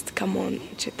artist come on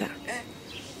chita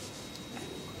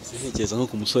sinigeze nko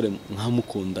ku musore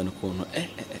nkamukundana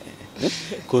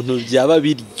ukuntu byaba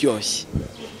biryoshye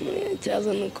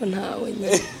cyazo nuko ntawe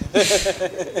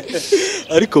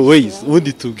ariko Wayz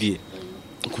ubundi tubwiye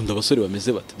ukunda abasore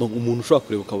bameze bate umuntu ushobora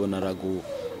kureba ukabona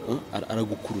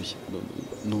aragukuruye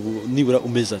nibura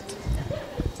umeze ate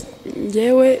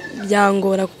njyewe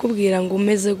byangora kukubwira ngo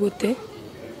umeze gute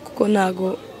kuko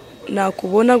ntago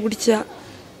nakubona gutya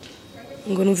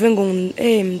ngo numve ngo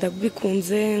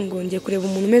ndabikunze ngo ngiye kureba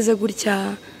umuntu umeze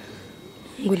gutya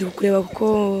ngo ndi kureba kuko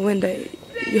wenda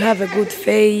you have a good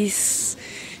face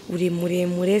uri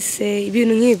muremure se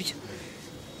ibintu nk'ibyo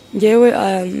njyewe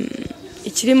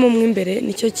ikirimo mu imbere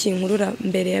nicyo kinkurura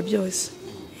mbere ya byose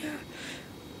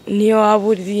niyo waba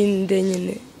urinde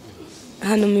nyine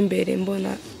hano mu imbere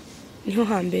mbona niho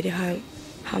hambere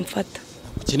hamfata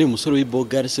ukeneye umusore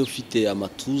w'ibogare se ufite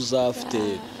amatuza ufite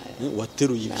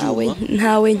wateruye ibyuma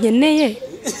ntawe nkeneye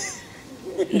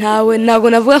ntago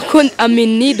navuga ko I'm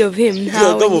in need of him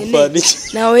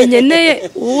ntawe nkeneye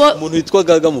umuntu witwa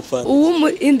Gaga mufana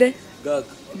inde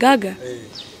Gaga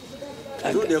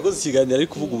None yakoze ikiganiro ari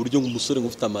kuvuga uburyo umusore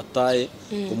ngufite amataye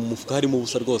mu mufuka harimo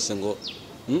ubusa rwose ngo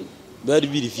bari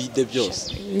biri vide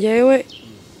byose njyewe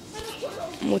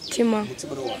mutima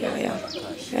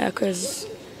cause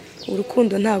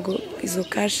urukundo ntago izo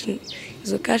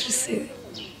cash se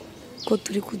ko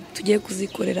tugiye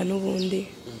kuzikorera n'ubundi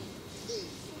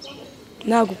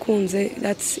ntago ukunze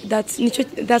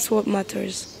that's what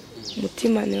matters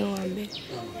mutima niwe wa mbere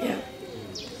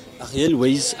Ariel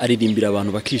Wayz aririmbira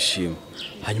abantu bakishima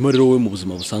hanyuma rero wowe mu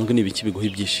buzima busanzwe n'ibiki biguha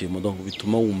ibyishimo donc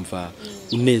bituma wumva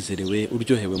unezerewe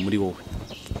uryohewe muri wowe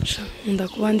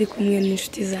ndakuba ndi kumwe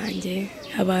n'inshuti zanjye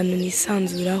abantu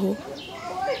nisanzuraho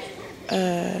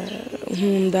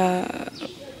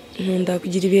nkunda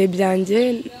kugira ibihe byanjye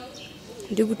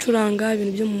ndi gucuranga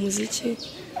ibintu byo mu muziki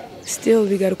still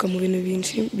bigaruka mu bintu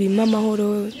byinshi bimpa amahoro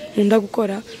nkunda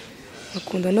gukora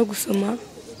nkakunda no gusoma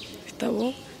ibitabo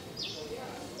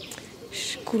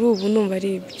kuri ubu numva ari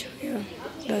ibyo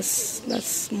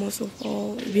that's most of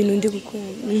all ibintu ndi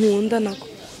nkunda nako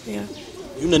iyo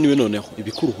unaniwe noneho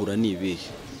ibikuruhura ni ibihe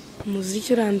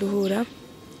umuziki uranduhura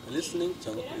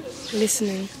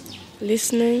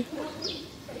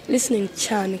listening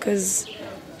cyane cause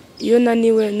iyo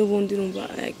naniwe n'ubundi numva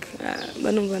like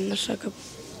banumva nashaka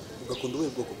ugakunda ubuhe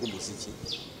bwoko bw'umuziki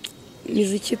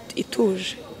muziki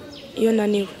ituje iyo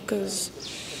naniwe cause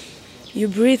you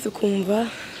breathe ukumva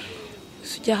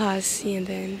sujya hasi and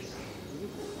then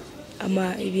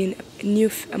ama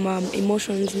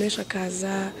emotions menshi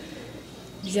akaza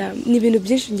ni ibintu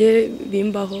byinshi ngiye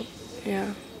bimbaho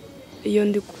iyo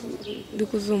ndi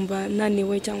kuzumva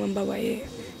naniwe cyangwa mbabaye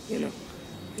you know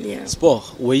sport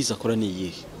Wayz akora ni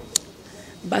iyihe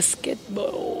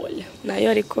basketball nayo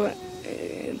ariko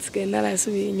nsigaye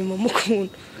narasubiye inyuma mu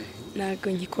kuntu ntabwo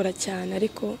ngikora cyane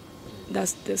ariko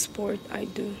that's the sport I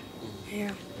do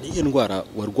niyo ndwara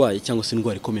warwaye cyangwa se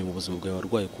indwara ikomeye mu buzima bwawe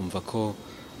warwaye kumva ko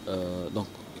donc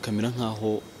kamera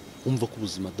nkaho umva ko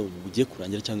ubuzima bugiye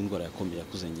kurangira cyangwa indwara yakomeye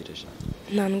yakuzengereje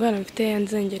nta ndwara mfite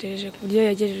yanzengereje ku buryo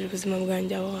yagejeje ubuzima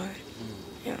bwanjye aho hari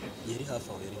yari hafi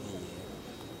aho yari nkiye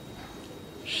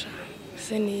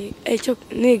icyo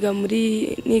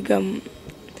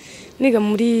niga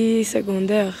muri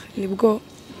secondaire nibwo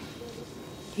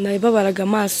nababaraga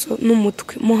amaso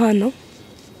n'umutwe mo hano,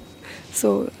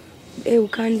 so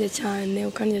ukandya cyane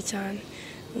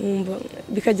wumva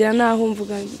bikagera naho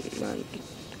mvuga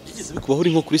bigeze bikubaho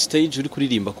uri nko kuri stage uri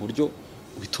kuririmba ku buryo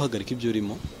bituhagarika ibyo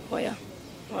urimo? oya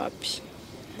wapi.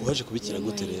 Uhaje kubikira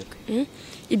gute rero?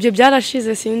 Ibyo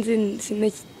byarashize, sinzi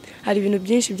hari ibintu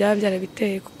byinshi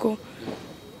byarabiteye kuko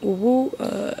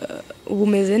ubu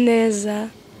meze neza,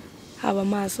 haba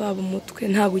amaso haba umutwe,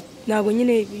 ntabwo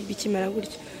nyine bikimera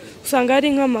gutyo, usanga hari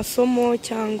nk'amasomo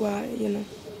cyangwa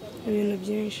ibintu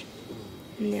byinshi.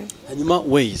 Hanyuma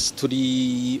Wayz,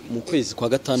 turi mu kwezi kwa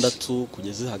gatandatu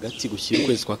kugeze hagati gushyira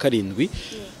ukwezi kwa karindwi,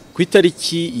 ku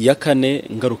itariki ya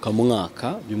 4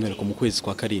 ngarukamwaka by'umwihariko mu kwezi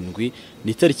kwa karindwi,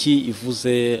 ni itariki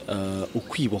ivuze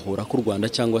ukwibohora k'u Rwanda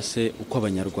cyangwa se uko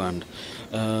abanyarwanda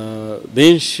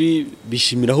benshi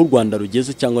bishimira aho u Rwanda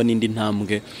rugeze cyangwa n'indi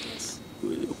ntambwe.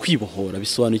 Kwibohora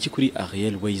bisobanuye iki kuri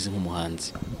Ariel Wayz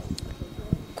nk'umuhanzi?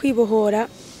 Kwibohora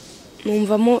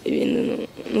numvamo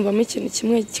ikintu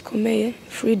kimwe gikomeye,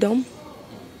 freedom.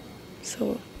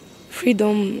 So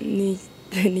freedom ni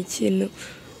ikintu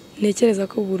ntekereza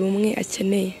ko buri umwe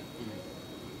akeneye.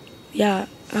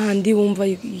 Ahandi wumva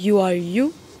you are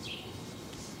you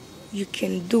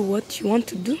can do what you want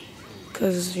to do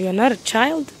because you are not a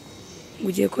child.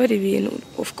 Ugiye gukora ibintu,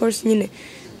 of course nyine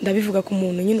ndabivuga ku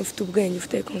muntu nyine ufite ubwenge,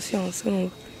 ufite conscience,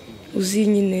 uzi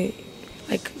nyine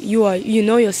like you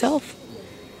know yourself,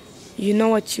 you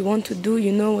know what you want to do,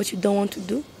 you know what you don't want to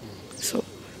do. So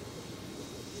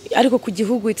ariko ku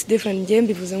gihugu it's different. Ngiye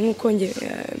mbivuze nk'uko nge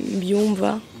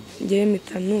mbyumva, ngiye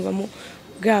mpita numvamo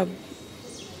bwa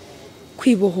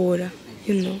kwibohora,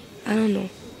 I don't know,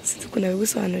 sinzi uko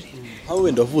nabigusobanurira. Aho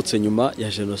wenda wavutse nyuma ya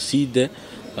jenoside,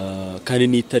 kandi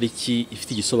ni itariki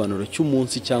ifite igisobanuro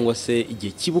cy'umunsi cyangwa se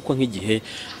igihe kibukwa nk'igihe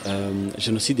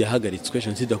jenoside yahagaritswe,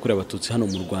 jenoside yakorewe abatutsi hano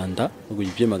mu Rwanda mu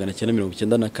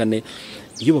 1994.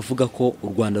 Iyo bavuga ko u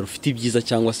Rwanda rufite ibyiza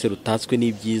cyangwa se rutatswe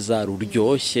n'ibyiza,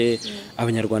 ruryoshye,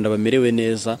 abanyarwanda bamerewe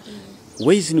neza,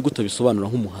 Wayz ni gute bisobanura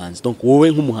nk'umuhanzi? Donc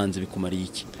wowe nk'umuhanzi bikumariye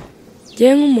iki?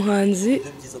 Ngiye nk'umuhanzi,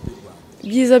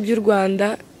 ibyiza by'u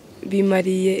Rwanda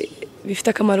bimariye, bifite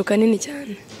akamaro kanini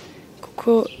cyane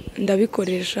kuko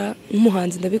ndabikoresha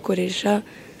nk'umuhanzi, ndabikoresha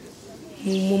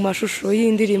mu mashusho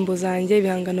y'indirimbo zanjye,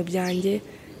 ibihangano byanjye,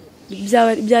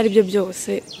 byari byo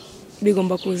byose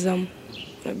bigomba kuzamo,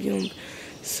 urabyumva.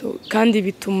 So kandi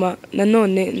bituma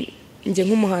nanone nge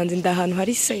nk'umuhanzi ndahantu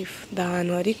hari safe,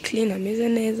 ndahantu hari clean, ameze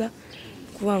neza,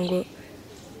 kuvuga ngo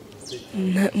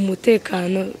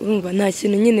umutekano, urumva nta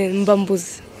kintu nyine mba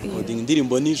mbuze.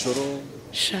 Indirimbo nijoro,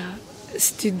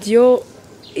 studio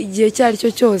igihe cyari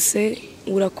cyo cyose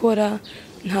urakora,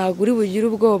 ntabwo uri bugire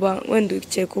ubwoba wenda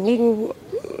ukeka ubu ngubu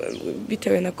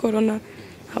bitewe na corona.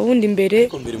 Habundi mbere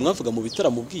mwavuga mu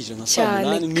bitaramo bwije nka saa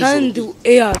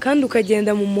 8 kandi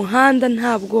ukagenda mu muhanda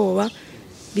nta bwoba,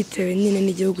 bitewe nyine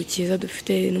n'igihugu cyiza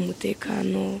dufite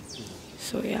n'umutekano.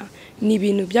 So ni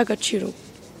ibintu by'agaciro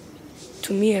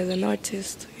to me as an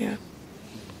artist.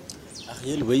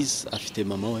 Ariel Wayz afite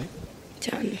mama we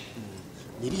cyane.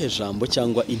 Nirihe jambo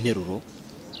cyangwa interuro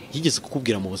yigeze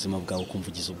kukubwira mu buzima bwawe ukumva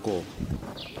ugize ubwoba?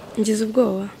 Ngize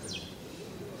ubwoba?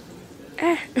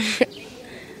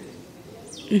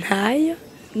 Ntayo,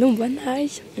 numva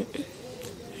ntayo.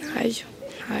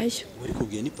 Uri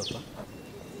kubwiye ni papa?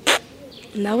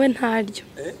 Nawe ntaryo.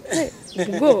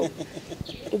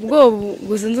 Ubwoba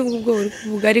gusa nzi ubwoba uri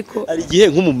kuvuga, ariko ari igihe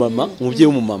nk'umumama, umubyeyi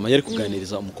w'umumama yari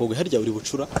kuganiriza umukobwa, harya uri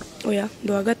bucura? Oya,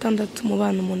 ndo wa 6 mu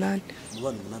bana 8. Mu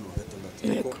bana 8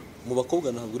 wa 6. Mu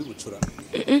bakobwa ntabwo uri bucura?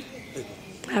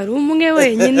 Hari umwe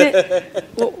wenyine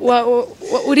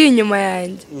uri inyuma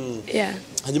yanjye.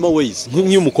 Hanyuma Wayz,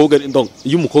 nk'iyo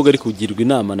umukobwa ari kugirwa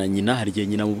inama na nyina, hari igihe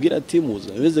nyina amubwira ati muze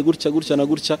beze gutya na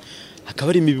gutya, hakaba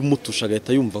ari ibimutusha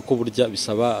agahita yumva ko burya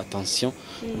bisaba attention.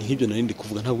 Ni nk'ibyo narindi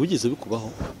kuvuga, ntabwo bigeze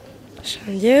bikubaho?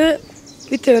 Shangiye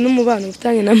bitewe n'umubano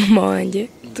ufitanye na mama wanjye,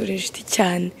 turi inshuti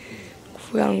cyane,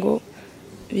 kuvuga ngo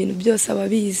ibintu byose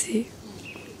ababizi.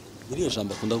 Iriya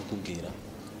jambo akunda kukubwira?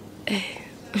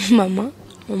 Mama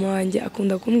wanjye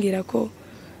akunda kumbwira ko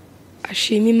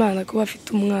ashima Imana kuba afite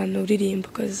umwana uririmba,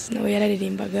 because nawe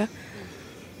yararirimbaga.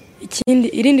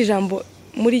 Irindi jambo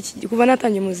muri iki kuva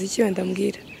natangiye umuziki wenda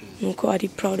mbwira nuko ari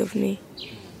proud of me.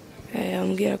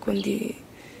 Ambwira ko ndi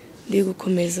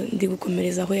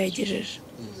gukomereza aho yagejeje.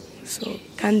 So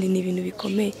kandi ni ibintu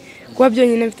bikomeye kuba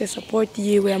byonyine mfite support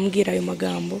yiwe, yambwira ayo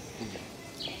magambo,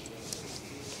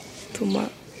 tuma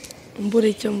mbura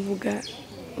icyo mvuga.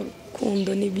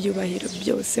 Urukundo n'ibyubahiro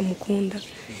byose mukunda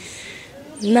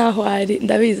naho ari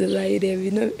ndabizi zayireba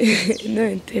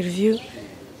ino interview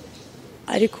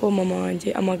ariko mama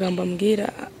wanjye amagambo ambwira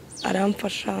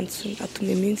aramfasha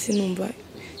atuma iminsi numva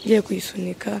ngiye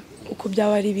kuyisunika uko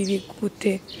byaba ari bibi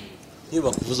gute. Niba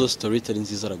bakuvuze story itari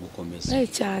nziza aragukomeza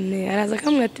cyane araza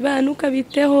akamwe ati bana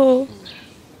ukabiteho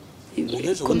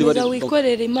komeza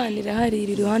wikorera Imana irahari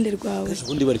iri iruhande rwawe.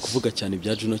 ubundi bari kuvuga cyane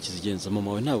bya Juno Kizigenza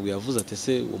mama we ntabwo yavuze ati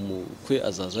se umukwe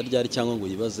azaza ryari cyangwa ngo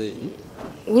yibaze.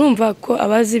 Urumva ko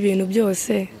abazi ibintu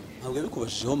byose ntabwo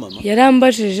yabikubashijeho mama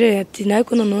yarambajije ati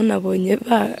nako noneho nabonye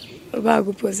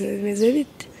bagupoze bimeze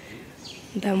bite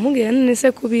ndamubwira none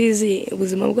se kubizi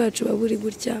ubuzima bwacu baburi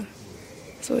gutya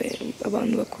so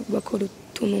abantu bakora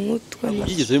utuntu nk'utwo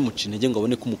yigeze bimuca intege ngo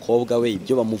abone ko umukobwa we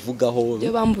ibyo bamuvugaho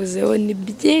ibyo bambuzeho ni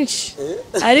byinshi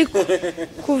ariko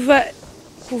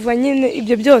kuva nyine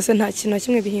ibyo byose nta kintu na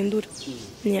kimwe bihindura.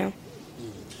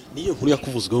 niyo nkuru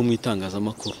yakuvuzweho mu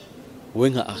itangazamakuru wowe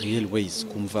nka Ariel Wayz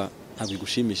kumva ntabwo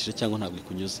igushimishije cyangwa ntabwo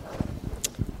ikunyuze?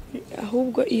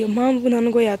 Ahubwo iyo mpamvu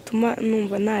ntabwo yatuma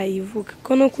numva nayivuga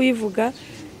ko no kuyivuga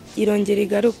irongera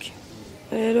igaruke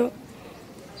rero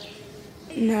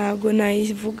ntabwo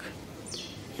nayivuga.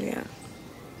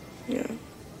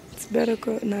 It's better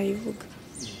ko nayivuga.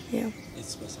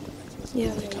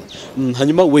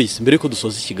 Hanyuma Wayz mbere ko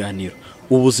dusoza ikiganiro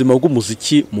ubuzima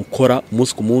bw'umuziki mukora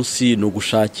umunsi ku munsi no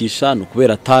gushakisha no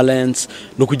kubera talents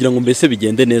no kugira ngo mbese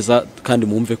bigende neza kandi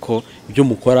mumve ko ibyo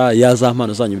mukora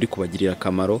yazampano zanyu biri kubagirira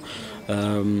akamaro.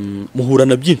 Muhura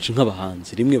na byinshi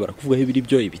nk'abahanzi rimwe barakuvugaho ibiri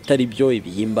byo ibitari byo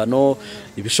ibihimbano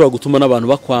ibishobora gutuma n'abantu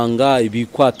bakwanga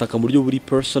ibikwataka mu buryo buri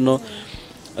personal.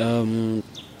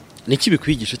 Niki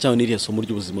bikwigisha cyangwa n'iriya somo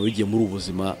ry'ubuzima wigiye muri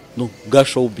ubuzima no bwa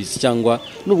showbiz cyangwa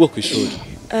nubwo ku ishuri?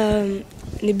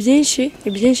 Ni byinshi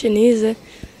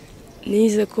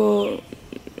nize ko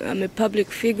I'm a public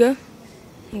figure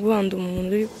ubundi umuntu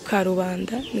uri ku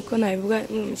karubanda niko nabivuga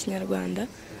mu Kinyarwanda.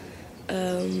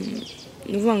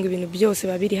 Nuvuga ngo ibintu byose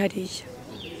babiri hariya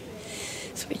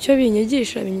so icyo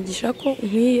binyigisha ko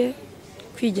nkwiye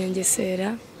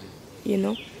kwigengesera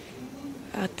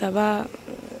ataba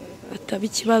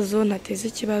ikibazo ntateze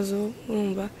ikibazo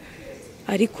urumva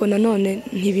ariko nanone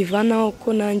ntibivanaho ko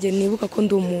nanjye nibuka ko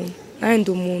ndi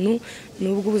umuntu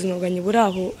nubwo ubuzima bwanjye buri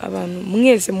aho abantu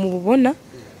mwese mububona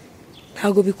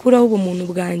ntabwo bikuraho ubumuntu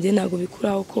bwanjye ntabwo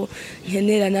bikuraho ko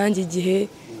nkenera nanjye igihe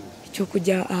cyo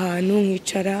kujya ahantu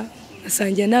nkicara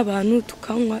asangiye n'abantu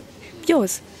tukanywa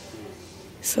byose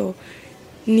so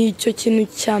ni icyo kintu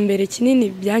cya mbere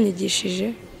kinini byanyigishije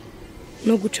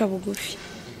no guca bugufi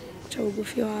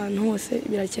ahantu hose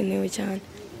birakenewe cyane.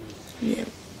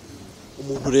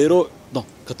 Umuntu rero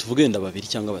katuvuge wenda babiri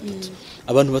cyangwa batatu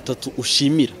abantu batatu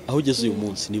ushimira aho ugeze uyu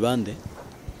munsi ni bande?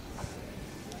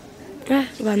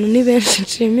 Abantu ni benshi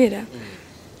nshimira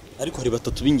ariko hari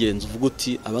batatu b'ingenzi uvuga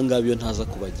uti abangaba iyo ntaza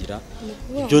kubagira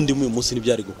ibyo ndimo uyu munsi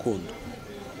ntibyari gukunda.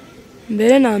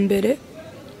 Mbere na mbere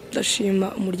ndashima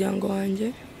umuryango wanjye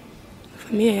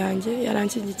famiye yanjye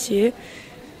yaranshyigikiye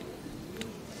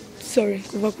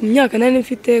kuva ku myaka nari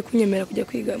mfite kunyemera kujya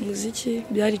kwiga muziki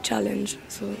byari challenge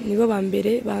so nibo ba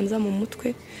mbere banza mu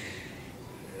mutwe.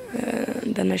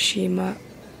 ndanashima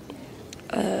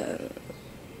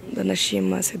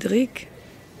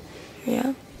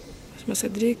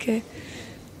Cedric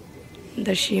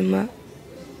ndashima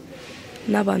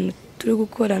n'abantu turi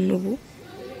gukorana ubu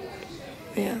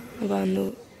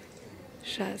abantu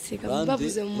shasika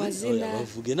bavuze mu mazina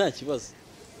bavuge nta kibazo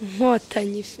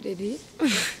Nkotanyi Fredy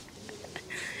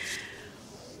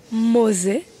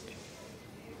Moze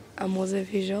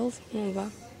visuals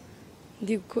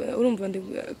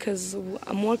because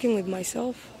I'm working with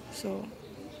myself so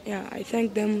I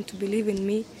thank them to believe in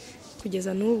me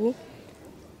kugeza n'ubu.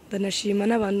 Ndanashima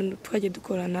n'abantu twagiye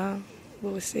dukorana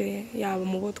bose yaba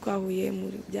mu bo twahuye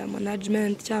mu bya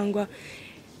management cyangwa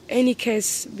any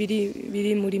case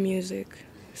biri muri music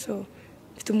so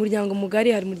mfite umuryango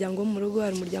mugari hari umuryango wo mu rugo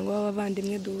hari umuryango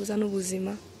w'abavandimwe duhuza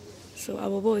n'ubuzima so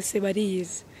abo bose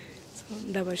bariyizi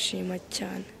ndabashima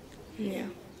cyane.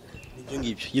 Ibyo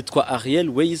ngibyo yitwa Ariel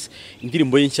Wayz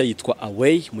indirimbo ye nshya yitwa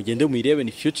Away mugende muyirebe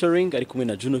ni featuring ari kumwe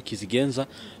na Juno Kizigenza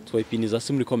twayipiniza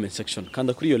hasi muri comment section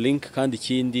kanda kuri iyo link kandi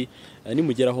ikindi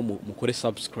nimugeraho mukore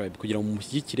subscribe kugira ngo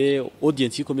mumushyigikire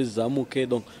audience ikomeze izamuke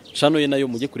donc channel ye nayo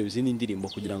mujye kureba izindi ndirimbo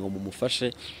kugira ngo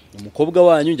mumufashe umukobwa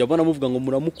wanyu njya mbona muvuga ngo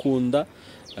muramukunda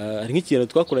hari nk'ikintu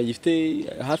twakoranye gifite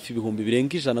hafi ibihumbi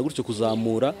birenga 100 gutyo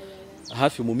kuzamura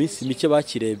hafi mu minsi mike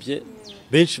bakirebye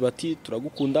benshi bati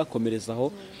turagukunda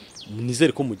komerezaho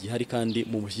nizere ko mu gihe hari kandi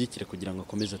mu mushyigikire kugira ngo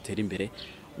akomeze atere imbere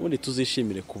ubundi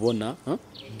tuzishimire kubona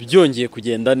byongeye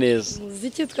kugenda neza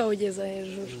muziki twawugeza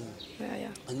hejuru.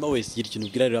 Hanyuma wese gira ikintu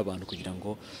ubwira rero abantu kugira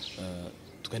ngo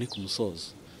tugane ku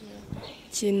musozo.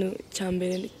 Ikintu cya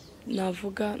mbere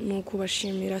navuga ni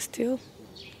ukubashimira still.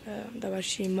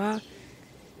 Ndabashima.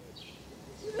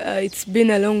 It's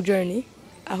been a long journey.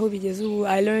 Aho bigeze ubu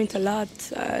I learned a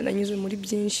lot. Nanyuze muri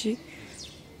byinshi.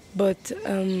 But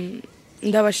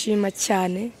ndabashima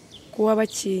cyane kuba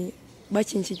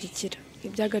bakinshyigikira.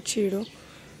 Iby'agaciro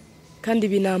kandi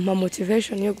binampa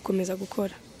motivation yo gukomeza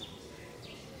gukora.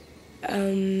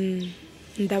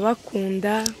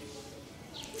 Ndabakunda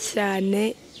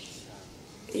cyane.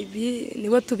 Ibi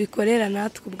nibo tubikorera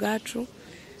natwe ubwacu.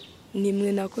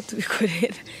 Nimwe nako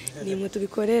tubikorera. Nimwe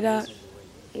tubikorera.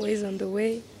 Wayz on the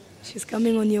way. She's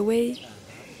coming on your way.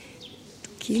 To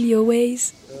kill your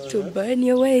ways. To burn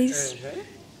your ways.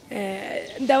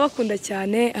 Ndabakunda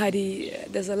cyane.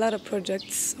 There's a lot of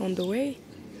projects on the way.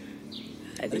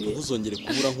 Ariko ntuzongere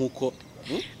kubura nkuko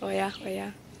oya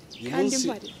kandi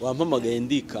mpari wampamagaye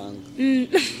ndikanga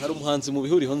hari umuhanzi mu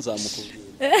bihuriho nzamukubwira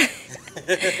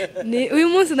ni uyu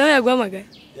munsi nawe yaguhamagaye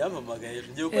yampamagaye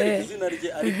ngiye gukora izina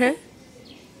rye ariko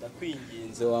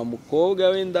ndakwinginze wa mukobwa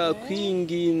we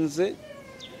ndakwinginze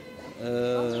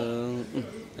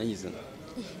anyize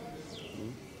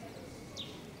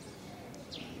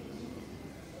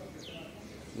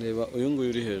Neba uyu nguyu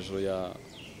uri hejuru ya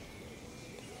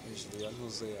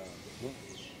ntuze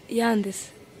yandese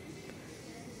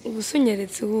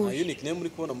ubusunyeretse ubu unique name muri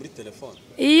kubona muri telefone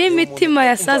iyi mitima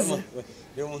yasaze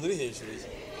rero umuntu uri hejuru ye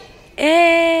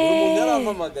umuntu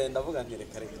yarampamagaye ndavuga nti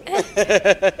reka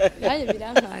yaje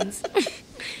birampanze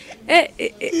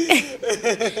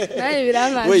naye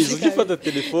birampanze Wayz ugifata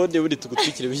telefone buri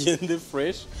tugutwikire bigende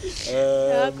fresh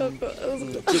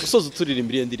gusoza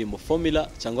uturirimba iyo ndirimbo Formula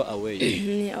cyangwa Away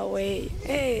ni Away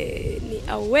ni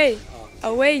Away.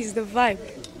 Away is the vibe.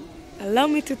 Allow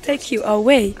me to take you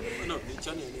away.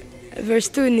 Verse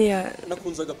 2 ni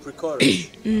nakunzaga pre-chorus.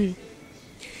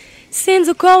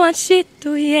 Sinzi uko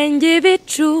wanshituye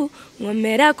ngibicu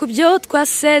nkomera ku byo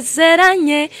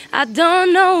twasezeranye. I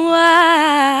don't know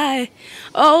why.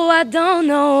 Oh, I don't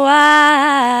know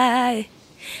why.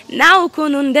 Now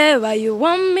ukuntu ndeba you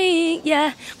want me,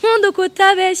 yeah. Nkunda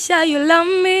kutabeshya you love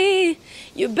me.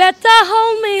 You better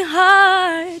hold me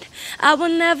hard. I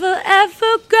will never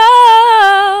ever go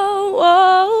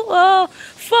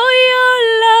for your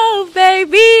love,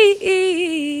 baby.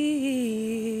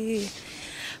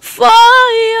 For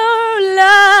your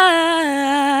love.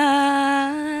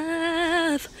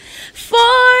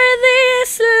 For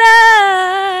this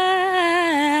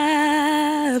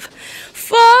love.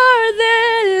 For the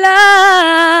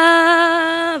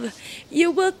love.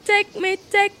 You will take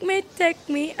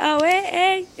me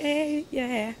away,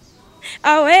 yeah.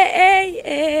 Away.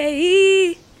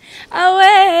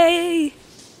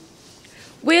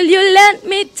 Will you let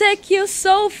me take you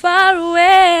so far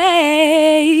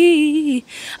away?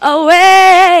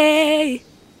 Away.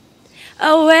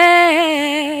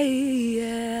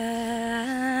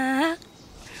 Yeah.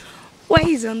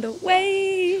 Wayz on the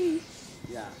way.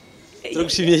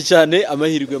 Turagushimiye cyane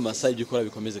amahirwe masa ibyo ukora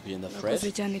bikomeze kugenda fresh.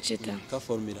 Nakoze cyane Chita. Ka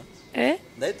formula.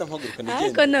 Ndahita mpaguruka nigende.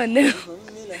 Ariko none.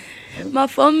 My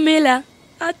formula.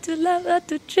 How to love, how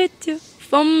to treat you.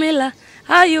 Formula.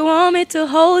 How you want me to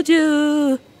hold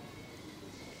you.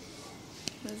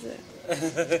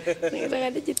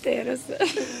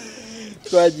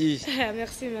 Twagiye.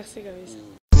 Merci, Gavis.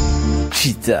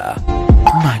 Cheetah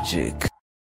Magic.